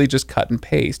are really just cut and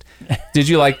paste. Did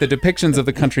you like the depictions of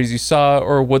the countries you saw,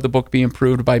 or would the book be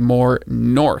improved by more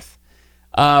North?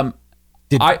 I've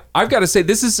got to say,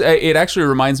 this is it actually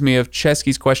reminds me of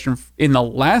Chesky's question in the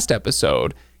last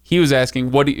episode. He was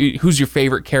asking, who's your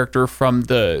favorite character from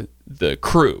the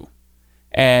crew?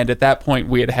 And at that point,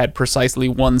 we had precisely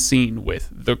one scene with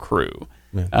the crew.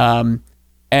 Yeah.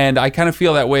 And I kind of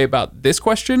feel that way about this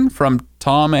question from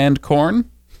Tom and Corn.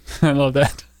 I love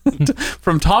that.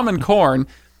 From Tom and Corn,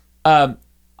 I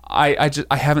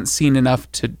haven't seen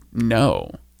enough to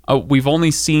know. We've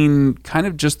only seen kind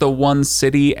of just the one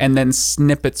city and then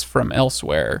snippets from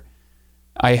elsewhere.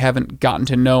 I haven't gotten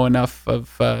to know enough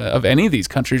of any of these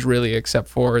countries really, except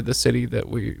for the city that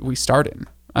we start in.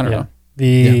 I don't know.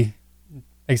 Like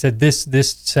I said, this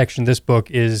section, this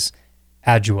book is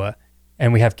Adua,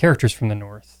 and we have characters from the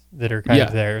north that are kind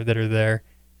of there,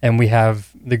 and we have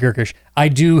the Gurkish. I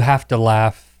do have to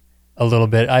laugh a little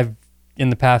bit. I've in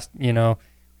the past,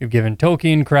 we've given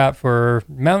Tolkien crap for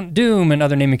Mount Doom and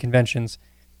other naming conventions,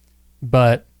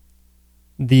 but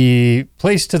the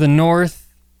place to the north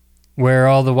where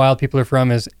all the wild people are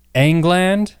from is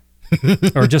Angland,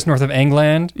 or just north of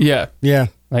Angland. Yeah. Yeah.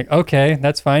 Like, okay,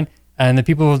 that's fine. And the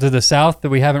people to the south that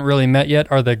we haven't really met yet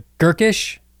are the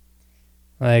Gurkish.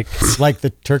 Like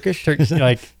the Turkish?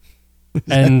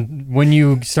 And when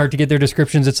you start to get their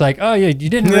descriptions, it's like, oh yeah, you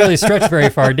didn't really stretch very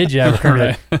far, did you?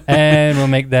 Right. And we'll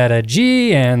make that a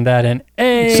G and that an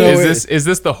A. So is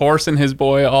this the horse and his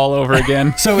boy all over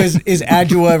again? So is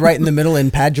Adua right in the middle in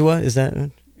Padua? Is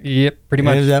that? Yep, pretty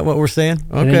much. Is that what we're saying?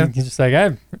 Okay. He's just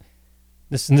like,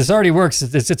 this already works.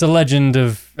 It's a legend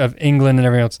of England and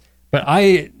everything else. But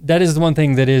that is the one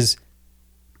thing that is,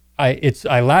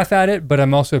 I laugh at it, but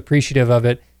I'm also appreciative of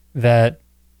it that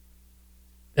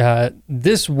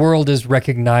this world is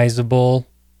recognizable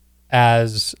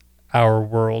as our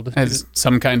world. As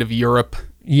some kind of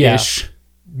Europe-ish.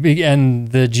 Yeah. And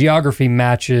the geography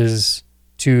matches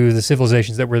to the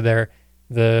civilizations that were there.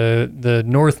 The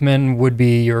Northmen would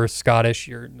be your Scottish,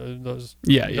 those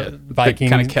Viking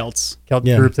kind of Celts Celt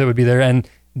groups that would be there, and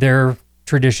their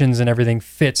traditions and everything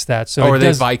fits that. So Or it are they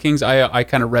does, Vikings? I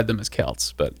kind of read them as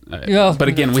Celts, but Yeah. but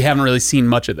again, we haven't really seen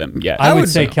much of them yet. I would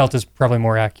say Celt is probably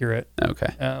more accurate.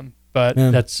 Okay. But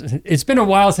it's been a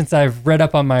while since I've read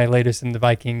up on my latest in the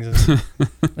Vikings. And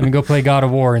let me go play God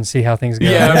of War and see how things go.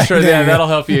 Yeah, I'm sure that'll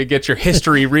help you get your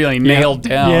history really nailed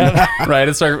down. Yeah. Right?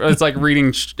 It's like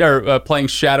reading or playing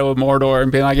Shadow of Mordor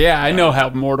and being like, yeah, I know how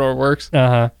Mordor works.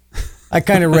 Uh-huh. I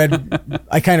kind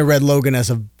of read Logan as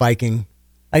a Viking.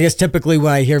 I guess typically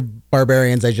when I hear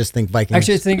barbarians, I just think Vikings.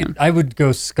 Actually, I think I would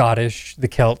go Scottish, the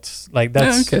Celts. Like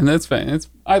that's Okay, that's fine. It's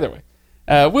either way.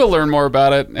 We'll learn more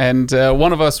about it, and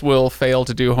one of us will fail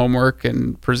to do homework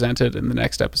and present it in the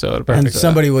next episode. and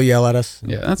somebody will yell at us.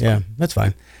 Yeah, that's fine. That's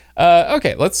fine.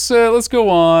 Okay, let's go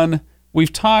on.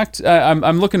 We've talked.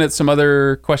 I'm looking at some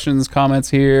other questions, comments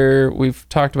here. We've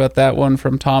talked about that one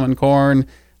from Tom and Korn.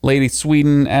 Lady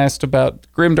Sweden asked about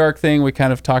Grimdark thing. We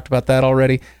kind of talked about that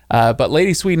already. But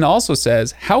Lady Sweden also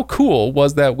says, "How cool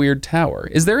was that weird tower?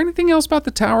 Is there anything else about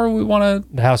the tower we want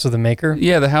to?" the House of the Maker.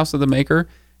 Yeah, the House of the Maker.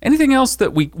 Anything else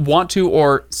that we want to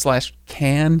or /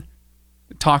 can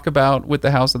talk about with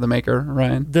the House of the Maker,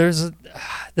 Ryan? The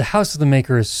House of the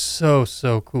Maker is so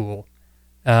cool.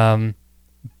 But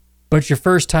your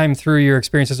first time through, your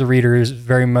experience as a reader is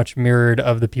very much mirrored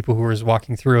of the people who are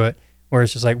walking through it, where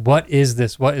it's just like, what is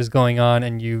this? What is going on?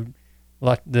 And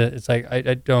it's like,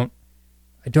 I don't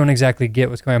exactly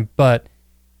get what's going on. But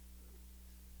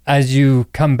as you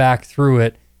come back through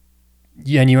it,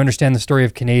 and you understand the story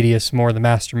of Canadius more, the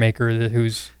Master Maker,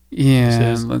 you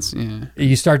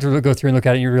start to go through and look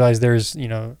at it, and you realize there's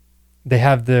a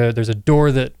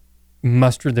door that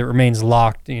remains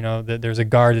locked. That there's a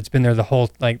guard that's been there the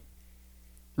whole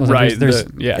right.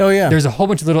 There's a whole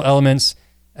bunch of little elements.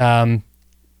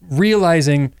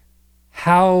 Realizing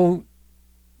how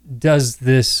does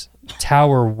this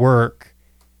tower work,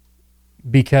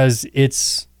 because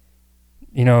it's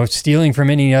stealing from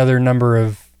any other number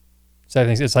of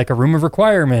things. It's like a room of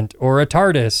requirement or a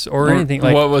TARDIS or anything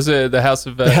like. What was it? The House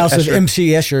of Escher. MC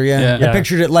Escher. Yeah. I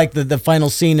pictured it like the final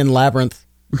scene in Labyrinth.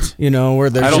 Where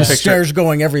there's just stairs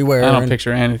going everywhere. I don't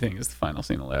picture anything as the final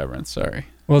scene of Labyrinth. Sorry.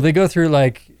 Well, they go through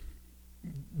like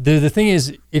the thing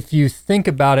is, if you think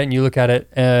about it and you look at it,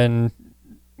 and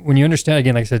when you understand,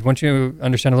 again, like I said, once you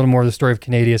understand a little more of the story of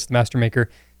Canadius, the Master Maker,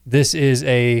 this is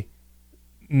a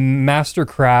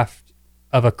mastercraft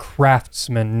of a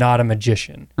craftsman, not a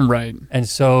magician. Right. And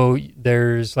so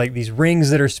there's like these rings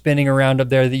that are spinning around up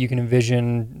there that you can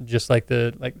envision, just like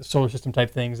the solar system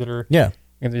type things that are. Yeah.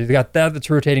 You've got that's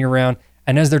rotating around.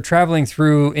 And as they're traveling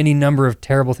through any number of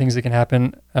terrible things that can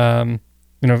happen,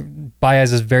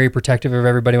 Baez is very protective of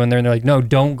everybody when they're in there, like, no,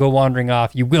 don't go wandering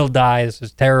off. You will die. This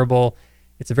is terrible.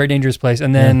 It's a very dangerous place.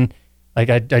 And then, like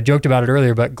I joked about it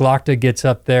earlier, but Glokta gets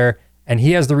up there and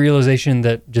he has the realization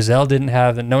that Giselle didn't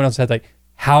have, that no one else had, like,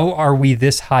 how are we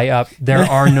this high up? There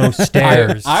are no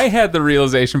stairs. I had the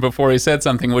realization before he said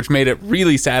something, which made it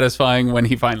really satisfying when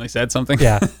he finally said something.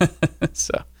 Yeah.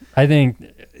 So I think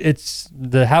it's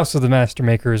the House of the Master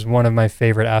Maker is one of my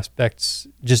favorite aspects,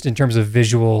 just in terms of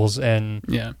visuals and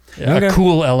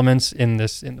cool elements in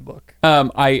the book.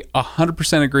 I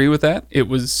 100% agree with that. It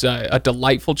was a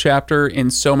delightful chapter in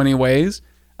so many ways.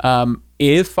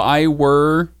 If I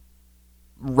were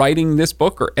writing this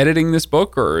book or editing this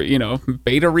book or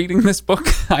beta reading this book,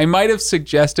 I might have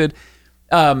suggested,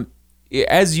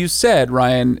 as you said,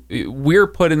 Ryan, we're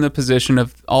put in the position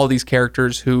of all these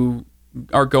characters who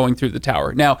are going through the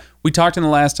tower. Now, we talked in the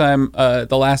last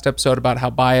episode about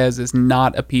how Baez is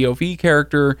not a POV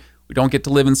character. We don't get to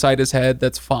live inside his head.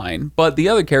 That's fine. But the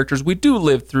other characters, we do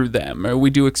live through them, or we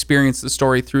do experience the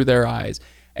story through their eyes.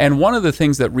 And one of the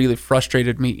things that really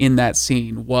frustrated me in that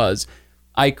scene was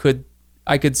I could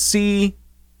see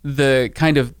the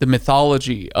kind of the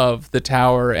mythology of the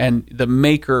tower and the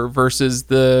maker versus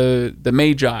the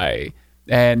magi,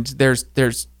 and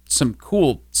there's some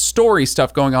cool story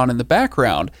stuff going on in the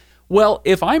background. Well,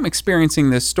 if I'm experiencing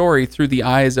this story through the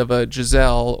eyes of a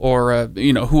Giselle or a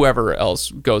whoever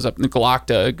else goes up,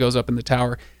 Glokta goes up in the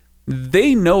tower,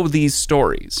 they know these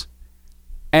stories.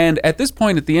 And at this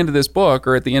point, at the end of this book,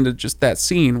 or at the end of just that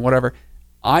scene, whatever,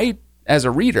 I, as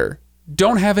a reader,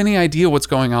 don't have any idea what's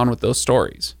going on with those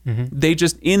stories. Mm-hmm. They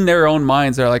just, in their own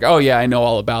minds, they're like, oh yeah, I know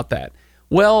all about that.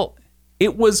 Well,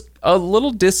 it was a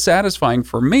little dissatisfying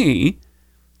for me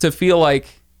to feel like,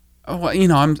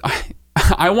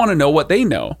 I want to know what they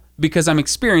know because I'm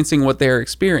experiencing what they're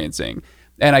experiencing.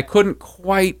 And I couldn't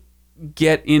quite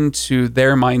get into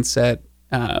their mindset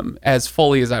as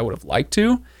fully as I would have liked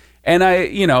to. And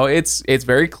it's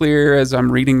very clear as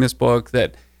I'm reading this book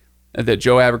that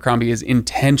Joe Abercrombie is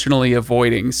intentionally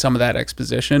avoiding some of that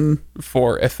exposition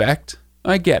for effect.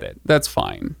 I get it. That's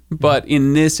fine. But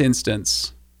in this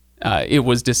instance, it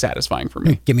was dissatisfying for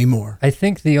me. Give me more. I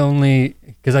think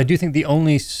because I do think the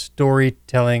only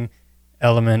storytelling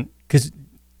element, because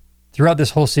throughout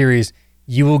this whole series,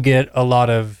 you will get a lot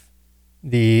of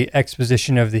the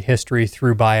exposition of the history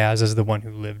through Baez as the one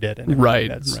who lived it. And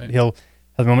Right. He'll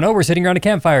have a moment, we're sitting around a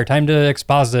campfire, time to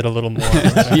exposit a little more.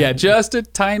 Yeah, just a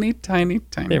tiny, tiny,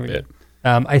 tiny There we bit.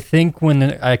 I think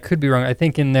I could be wrong, I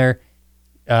think in there,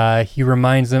 he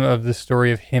reminds them of the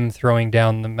story of him throwing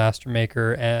down the Master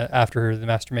Maker after the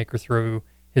Master Maker threw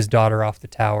his daughter off the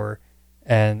tower.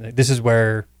 And this is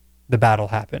where the battle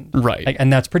happened. Right.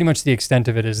 And that's pretty much the extent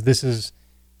of it.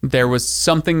 There was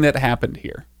something that happened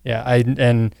here. Yeah.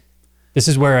 This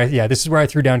is where I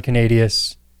threw down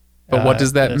Canadius. But what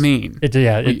does that mean?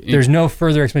 There's no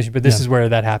further explanation, but this is where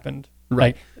that happened.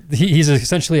 Right. Like, he's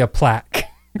essentially a plaque.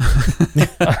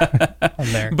 On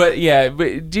there. But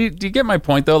do you get my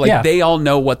point though? Like Yeah. they all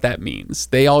know what that means.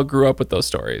 They all grew up with those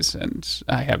stories, and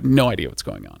I have no idea what's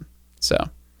going on. So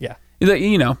Yeah.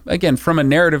 Again, from a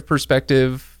narrative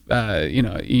perspective,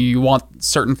 you want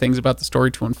certain things about the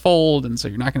story to unfold, and so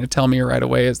you're not going to tell me right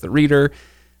away as the reader.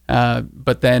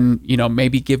 But then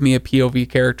maybe give me a POV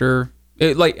character.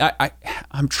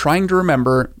 I'm trying to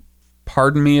remember.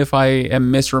 Pardon me if I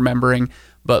am misremembering.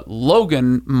 But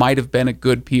Logan might have been a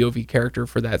good POV character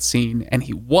for that scene, and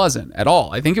he wasn't at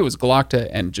all. I think it was Glokta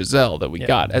and Giselle that we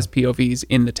got as POVs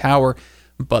in the tower,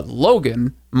 but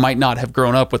Logan might not have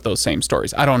grown up with those same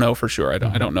stories. I don't know for sure. I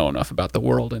don't know enough about the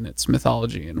world and its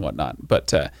mythology and whatnot,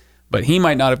 but he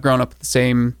might not have grown up with the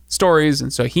same stories,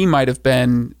 and so he might have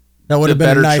been That would the have been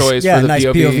better a nice, choice yeah, for the nice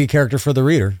POV character for the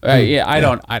reader. I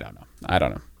don't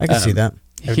know. I can see that.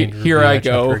 Here I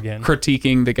go again.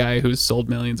 critiquing the guy who's sold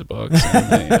millions of books,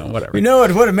 and, whatever. It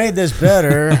would have made this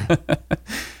better.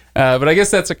 But I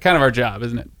guess that's kind of our job,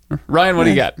 isn't it? Ryan, what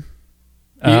do you got?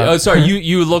 Sorry,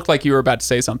 you looked like you were about to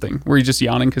say something. Were you just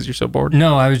yawning because you're so bored?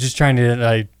 No, I was just trying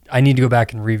to. I need to go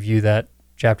back and review that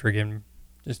chapter again,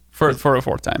 just For a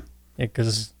fourth time.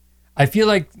 because I feel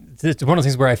like it's one of those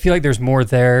things where I feel like there's more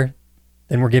there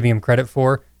than we're giving him credit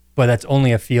for, but that's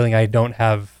only a feeling. I don't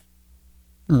have.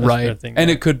 Right. Sort of thing And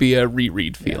there. it could be a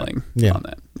reread feeling Yeah. on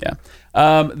that. Yeah.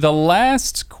 The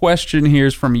last question here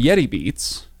is from Yeti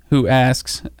Beats, who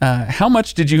asks, how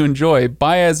much did you enjoy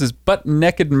Baez's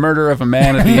butt-naked murder of a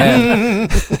man at the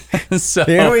end? So,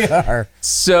 Here we are.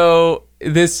 So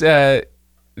this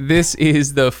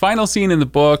is the final scene in the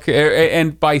book,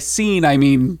 and by scene I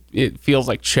mean it feels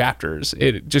like chapters.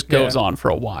 It just goes on for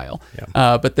a while.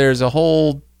 But there's a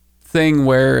whole thing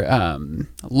where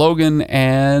Logan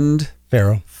and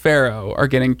Pharaoh are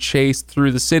getting chased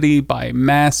through the city by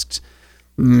masked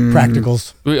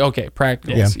Practicals. Okay,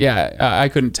 practicals. Yeah, I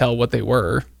couldn't tell what they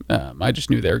were. I just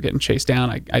knew they were getting chased down.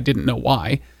 I didn't know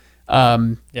why.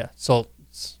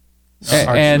 Salts.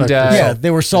 Yeah,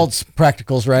 they were Salt's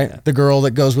practicals, right? The girl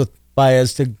that goes with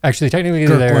Baez to Actually, technically,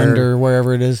 Kirkland they're or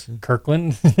wherever it is.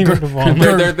 Kirkland. They're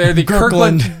the Kirkland.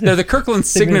 Kirkland. They're the Kirkland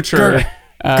signature.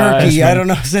 Gurky. I don't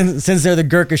know. Since they're the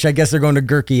Gurkish, I guess they're going to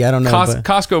Gurky. I don't know. but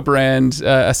Costco brand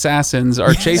assassins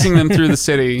are chasing them through the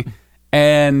city,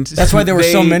 and that's why there were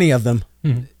so many of them.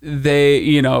 They,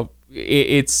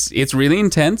 it's really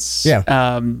intense. Yeah.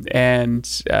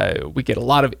 And we get a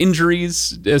lot of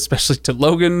injuries, especially to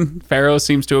Logan. Pharaoh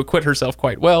seems to acquit herself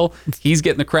quite well. He's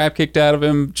getting the crap kicked out of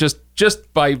him just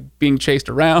by being chased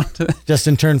around. Just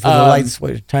in turn for the light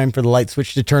switch, time for the light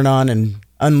switch to turn on and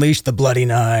unleash the Bloody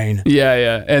Nine.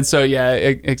 Yeah. And so,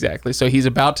 exactly. So he's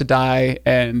about to die,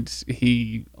 and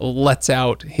he lets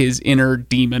out his inner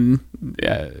demon,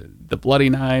 the Bloody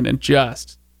Nine, and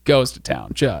just goes to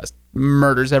town, just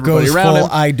murders everybody Goes around full, him.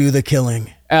 I do the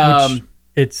killing.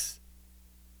 It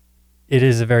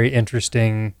is a very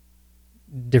interesting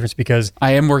difference because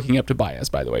I am working up to Baez,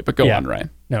 by the way, but go on, Ryan.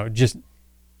 No, just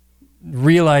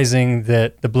realizing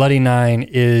that the Bloody Nine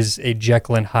is a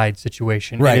Jekyll and Hyde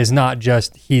situation. Right. It is not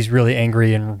just he's really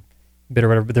angry and bitter, or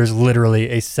whatever, but there's literally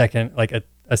a second, like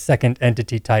a second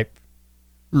entity type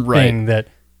thing that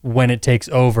when it takes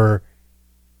over,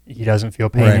 he doesn't feel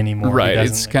pain anymore. Right.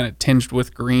 It's kind of tinged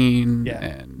with green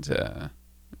and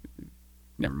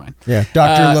never mind. Yeah.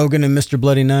 Dr. Logan and Mr.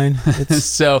 Bloody Nine.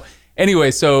 So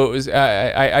anyway,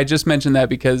 I just mentioned that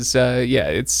because,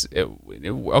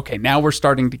 okay, now we're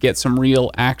starting to get some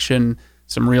real action,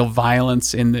 some real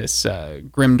violence in this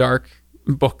grimdark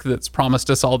book that's promised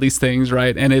us all these things,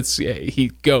 right? And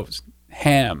he goes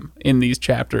ham in these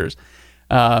chapters.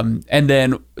 And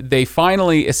then they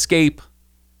finally escape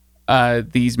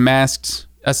these masked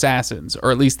assassins,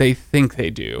 or at least they think they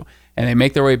do, and they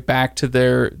make their way back to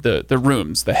the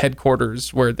rooms, the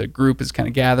headquarters where the group is kind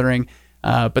of gathering.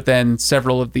 But then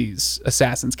several of these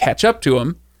assassins catch up to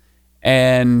him,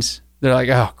 and they're like,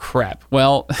 "Oh crap!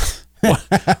 Well,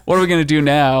 what are we gonna do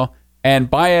now?" And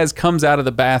Baez comes out of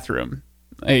the bathroom.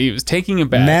 He was taking a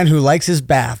bath. Man who likes his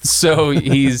baths. So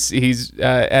he's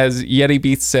as Yeti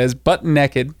Beats says, butt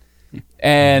naked,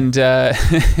 and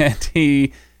and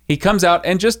he comes out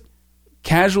and just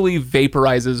casually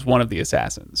vaporizes one of the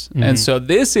assassins. And so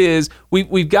this is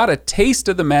we've got a taste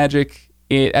of the magic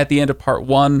at the end of part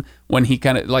 1 when he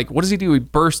kind of like, what does he do? He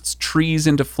bursts trees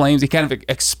into flames. He kind of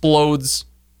explodes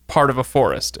part of a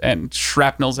forest and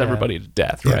shrapnels everybody to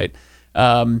death, right?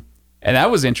 And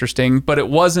that was interesting, but it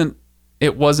wasn't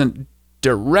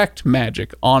direct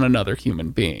magic on another human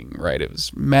being, right? It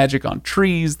was magic on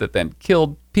trees that then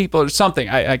killed people or something.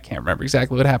 I can't remember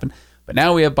exactly what happened. But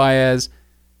now we have Baez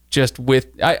just with...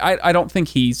 I don't think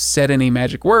he said any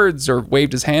magic words or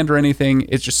waved his hand or anything.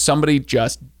 It's just somebody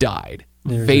just died.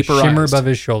 There's Vaporized. a shimmer above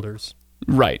his shoulders.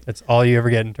 Right. That's all you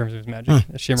ever get in terms of his magic.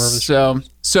 A shimmer of his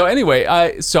shoulders. So anyway,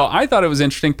 I thought it was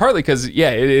interesting, partly because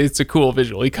it's a cool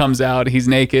visual. He comes out, he's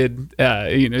naked,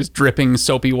 he's dripping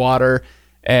soapy water,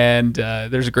 and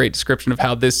there's a great description of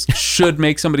how this should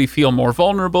make somebody feel more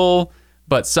vulnerable,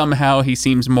 but somehow he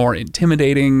seems more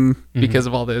intimidating because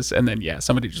of all this. And then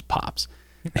somebody just pops,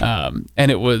 and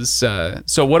it was.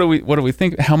 So what do we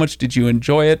think? How much did you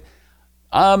enjoy it?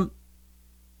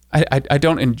 I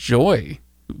don't enjoy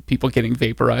people getting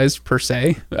vaporized per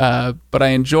se, but I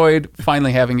enjoyed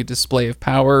finally having a display of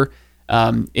power.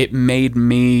 It made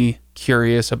me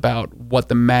curious about what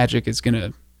the magic is going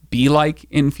to be like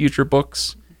in future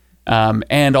books,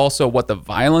 and also what the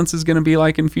violence is going to be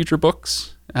like in future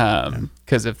books.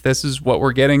 Because if this is what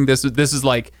we're getting, this is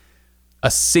like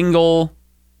a single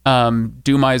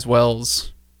Dumais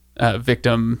Wells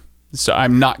victim. So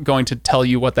I'm not going to tell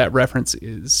you what that reference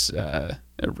is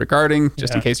regarding,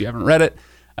 just in case you haven't read it.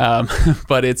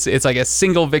 But it's like a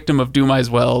single victim of Dumais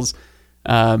Wells.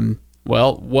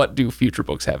 Well, what do future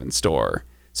books have in store?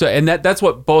 So, and that's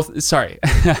what both. Sorry,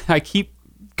 I keep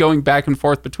going back and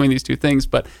forth between these two things,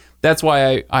 but that's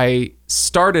why I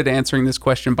started answering this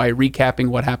question by recapping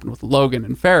what happened with Logan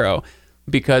and Pharaoh,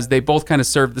 because they both kind of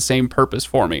serve the same purpose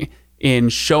for me in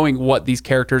showing what these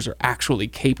characters are actually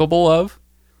capable of.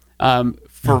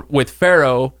 With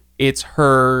Pharaoh, it's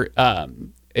her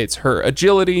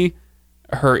agility,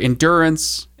 her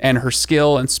endurance, and her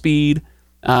skill and speed.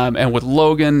 And with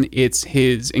Logan, it's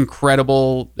his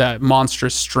incredible,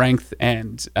 monstrous strength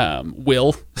and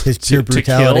will. His pure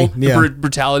brutality. To kill.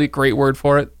 Brutality, great word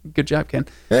for it. Good job, Ken.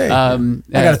 Hey, I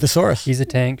got a thesaurus. He's a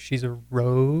tank. She's a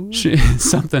rogue.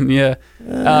 Something, yeah.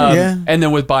 And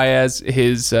then with Baez,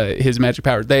 his magic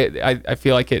power. I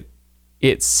feel like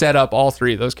it set up all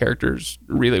three of those characters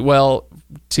really well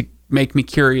to make me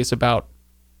curious about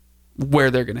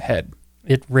where they're going to head.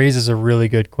 It raises a really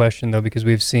good question, though, because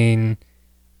we've seen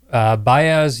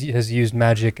Baez has used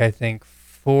magic, I think,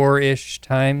 4-ish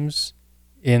times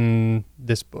in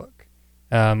this book.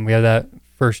 We have that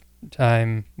first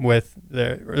time with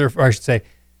or I should say,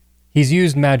 he's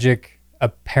used magic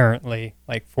apparently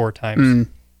like 4 times.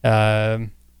 Because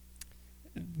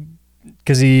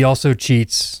he also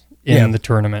cheats in the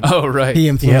tournament. Oh, right. He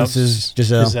influences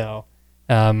Giselle.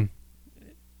 In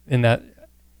that,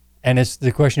 and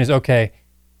the question is, okay,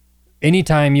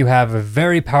 anytime you have a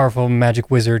very powerful magic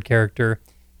wizard character,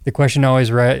 the question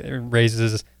always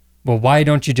raises, well, why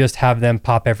don't you just have them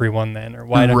pop everyone then? Or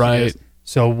why don't you just,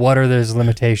 so what are those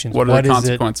limitations? What are the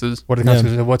consequences? What are the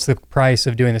consequences? What's the price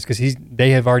of doing this? Because they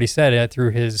have already said it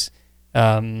through his,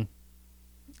 I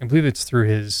believe it's through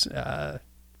his,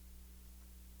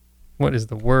 what is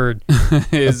the word?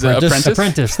 His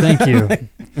apprentice. Thank you.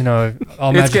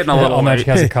 All magic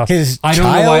has a cost. I don't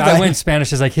know why I went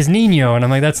Spanish as like his niño, and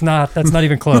I'm like, that's not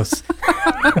even close.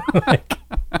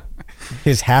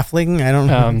 His halfling. I don't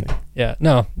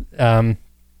know.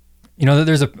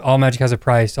 There's all magic has a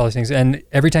price. All these things, and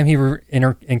every time he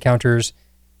encounters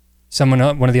someone,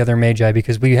 one of the other magi,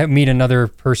 because we meet another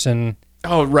person.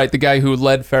 Oh, right, the guy who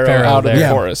led Pharaoh out of the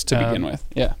forest to begin with.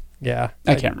 Yeah. Yeah.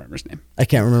 I can't remember his name. I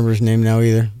can't remember his name now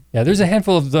either. Yeah, there's a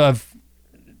handful of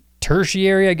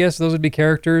tertiary, I guess, those would be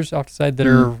characters off the side that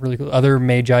are really cool. Other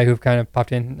magi who've kind of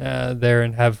popped in there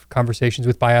and have conversations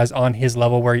with Baez on his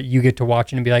level where you get to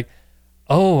watch and be like,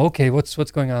 oh, okay, what's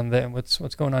going on there? What's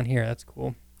going on here? That's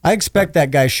cool. I expect that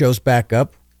guy shows back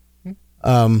up.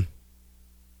 But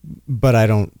I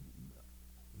don't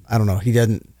know. He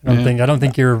doesn't. I don't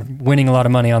think you're winning a lot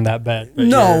of money on that bet.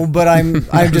 But I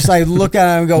look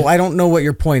at it and go, I don't know what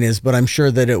your point is, but I'm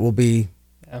sure that it will be.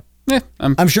 Yeah,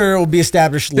 I'm sure it will be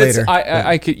established later.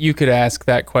 You could ask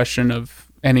that question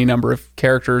of any number of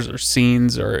characters or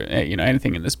scenes or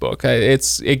anything in this book.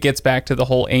 It gets back to the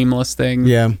whole aimless thing.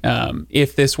 Yeah.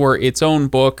 If this were its own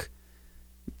book,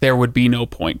 there would be no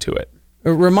point to it.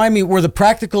 Remind me, were the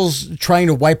practicals trying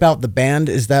to wipe out the band?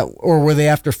 Is that, or were they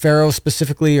after Pharaoh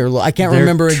specifically? Or I can't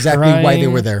remember exactly why they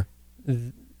were there.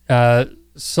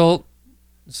 Salt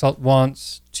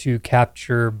wants to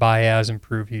capture Baez and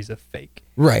prove he's a fake.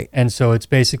 Right. And so it's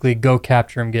basically go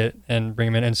capture him, and bring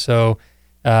him in. And so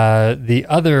the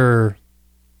other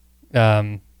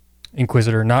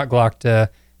Inquisitor, not Glokta,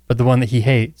 but the one that he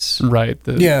hates. Right.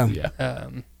 Yeah.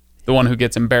 The one who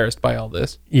gets embarrassed by all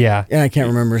this. Yeah. Yeah, I can't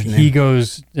remember his name. He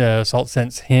goes, Salt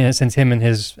sends him and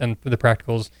the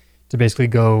practicals to basically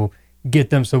go get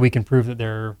them so we can prove that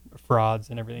they're frauds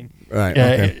and everything. Right.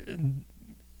 Okay.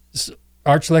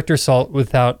 Archlector Salt,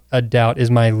 without a doubt,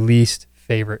 is my least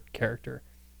favorite character.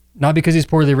 Not because he's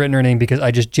poorly written or anything, because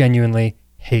I just genuinely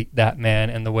hate that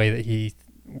man and the way that he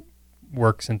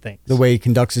works and thinks. The way he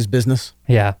conducts his business.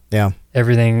 Yeah. Yeah.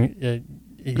 Everything.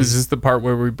 Is this the part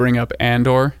where we bring up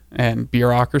Andor and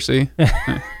bureaucracy?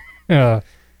 Yeah,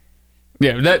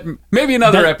 that maybe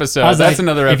another episode. That's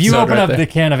another episode. If you open right up there. the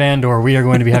can of Andor, we are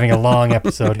going to be having a long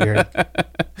episode here.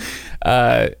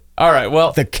 All right,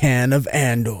 well, The can of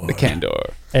Andor. the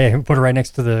Candor. Hey, put it right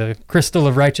next to the crystal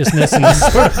of righteousness and the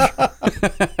sword.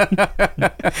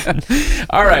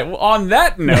 All right, well, on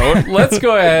that note, let's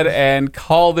go ahead and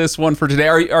call this one for today.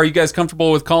 Are you guys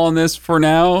comfortable with calling this for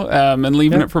now and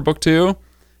leaving it for book 2?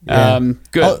 Yeah.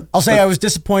 Good. I'll say I was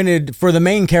disappointed for the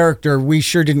main character. We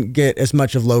sure didn't get as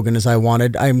much of Logan as I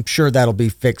wanted. I'm sure that'll be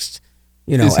fixed.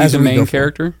 Is he as the we go main forward.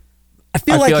 character? I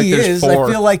feel like he there's is. 4.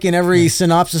 I feel like in every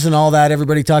synopsis and all that,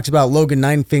 everybody talks about Logan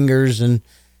Nine Fingers, and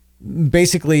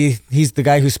basically he's the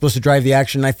guy who's supposed to drive the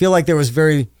action. I feel like there was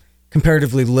very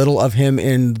comparatively little of him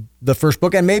in the first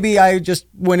book, and maybe I just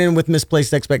went in with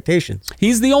misplaced expectations.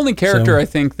 He's the only character I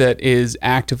think that is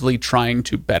actively trying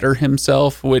to better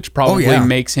himself, which probably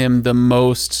makes him the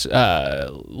most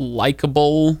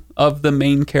likable of the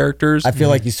main characters. I feel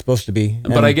like he's supposed to be.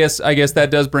 But I guess that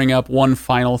does bring up one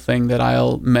final thing that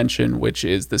I'll mention, which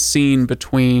is the scene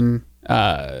between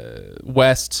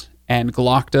West and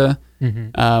Glokta.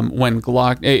 When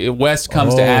West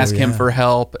comes to ask him for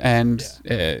help, and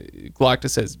Glokta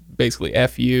says basically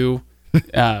 "F you."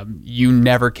 You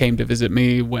never came to visit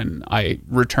me when I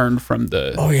returned from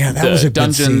the that was a good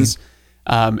dungeons.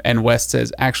 scene. And West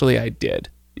says, "Actually, I did.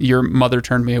 Your mother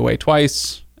turned me away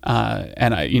twice,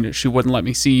 and she wouldn't let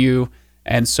me see you,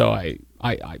 and so I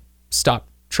stopped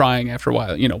trying after a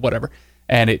while. Whatever."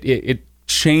 And it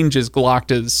changes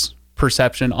Glokta's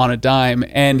perception on a dime,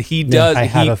 and he does. I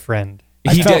have a friend.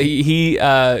 He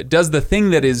does the thing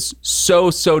that is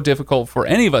so difficult for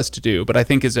any of us to do, but I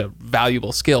think is a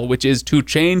valuable skill, which is to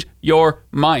change your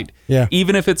mind,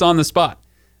 even if it's on the spot.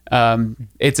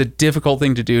 It's a difficult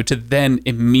thing to do, to then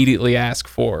immediately ask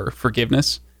for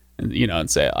forgiveness, and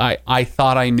say, I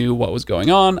thought I knew what was going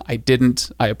on. I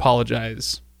didn't. I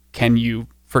apologize. Can you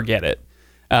forget it?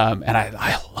 And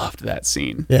I loved that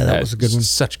scene. Yeah, that was a good one.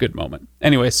 Such a good moment.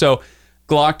 Anyway, so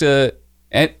Glokta,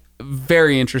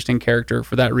 very interesting character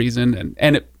for that reason,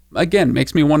 and it again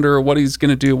makes me wonder what he's going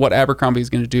to do, what Abercrombie's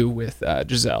going to do with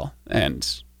Giselle,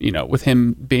 and with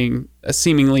him being a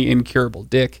seemingly incurable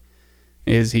dick,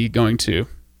 is he going to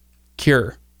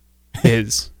cure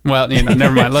his? Well,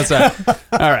 never mind. Let's all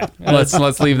right.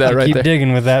 Let's leave that right Keep there.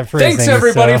 digging with that phrasing. Thanks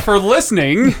everybody for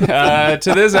listening to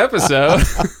this episode.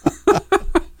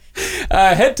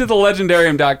 Head to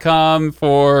thelegendarium.com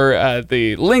for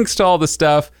the links to all the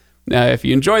stuff. If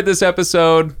you enjoyed this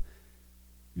episode,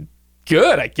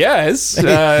 good, I guess.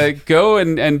 Go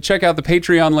and check out the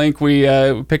Patreon link. We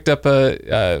picked up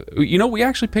we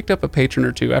actually picked up a patron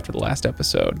or two after the last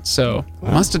episode, so we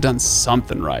must have done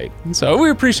something right. So we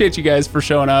appreciate you guys for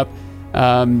showing up,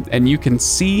 and you can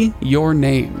see your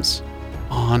names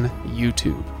on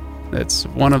YouTube. That's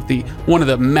one of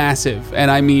the massive,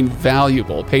 and I mean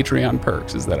valuable, Patreon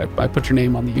perks, is that I put your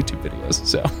name on the YouTube videos.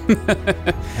 So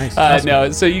Nice. Awesome.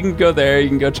 no, so you can go there, you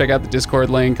can go check out the Discord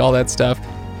link, all that stuff.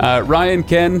 Ryan,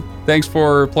 Ken, thanks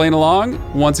for playing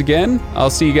along once again. I'll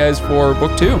see you guys for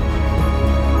book 2.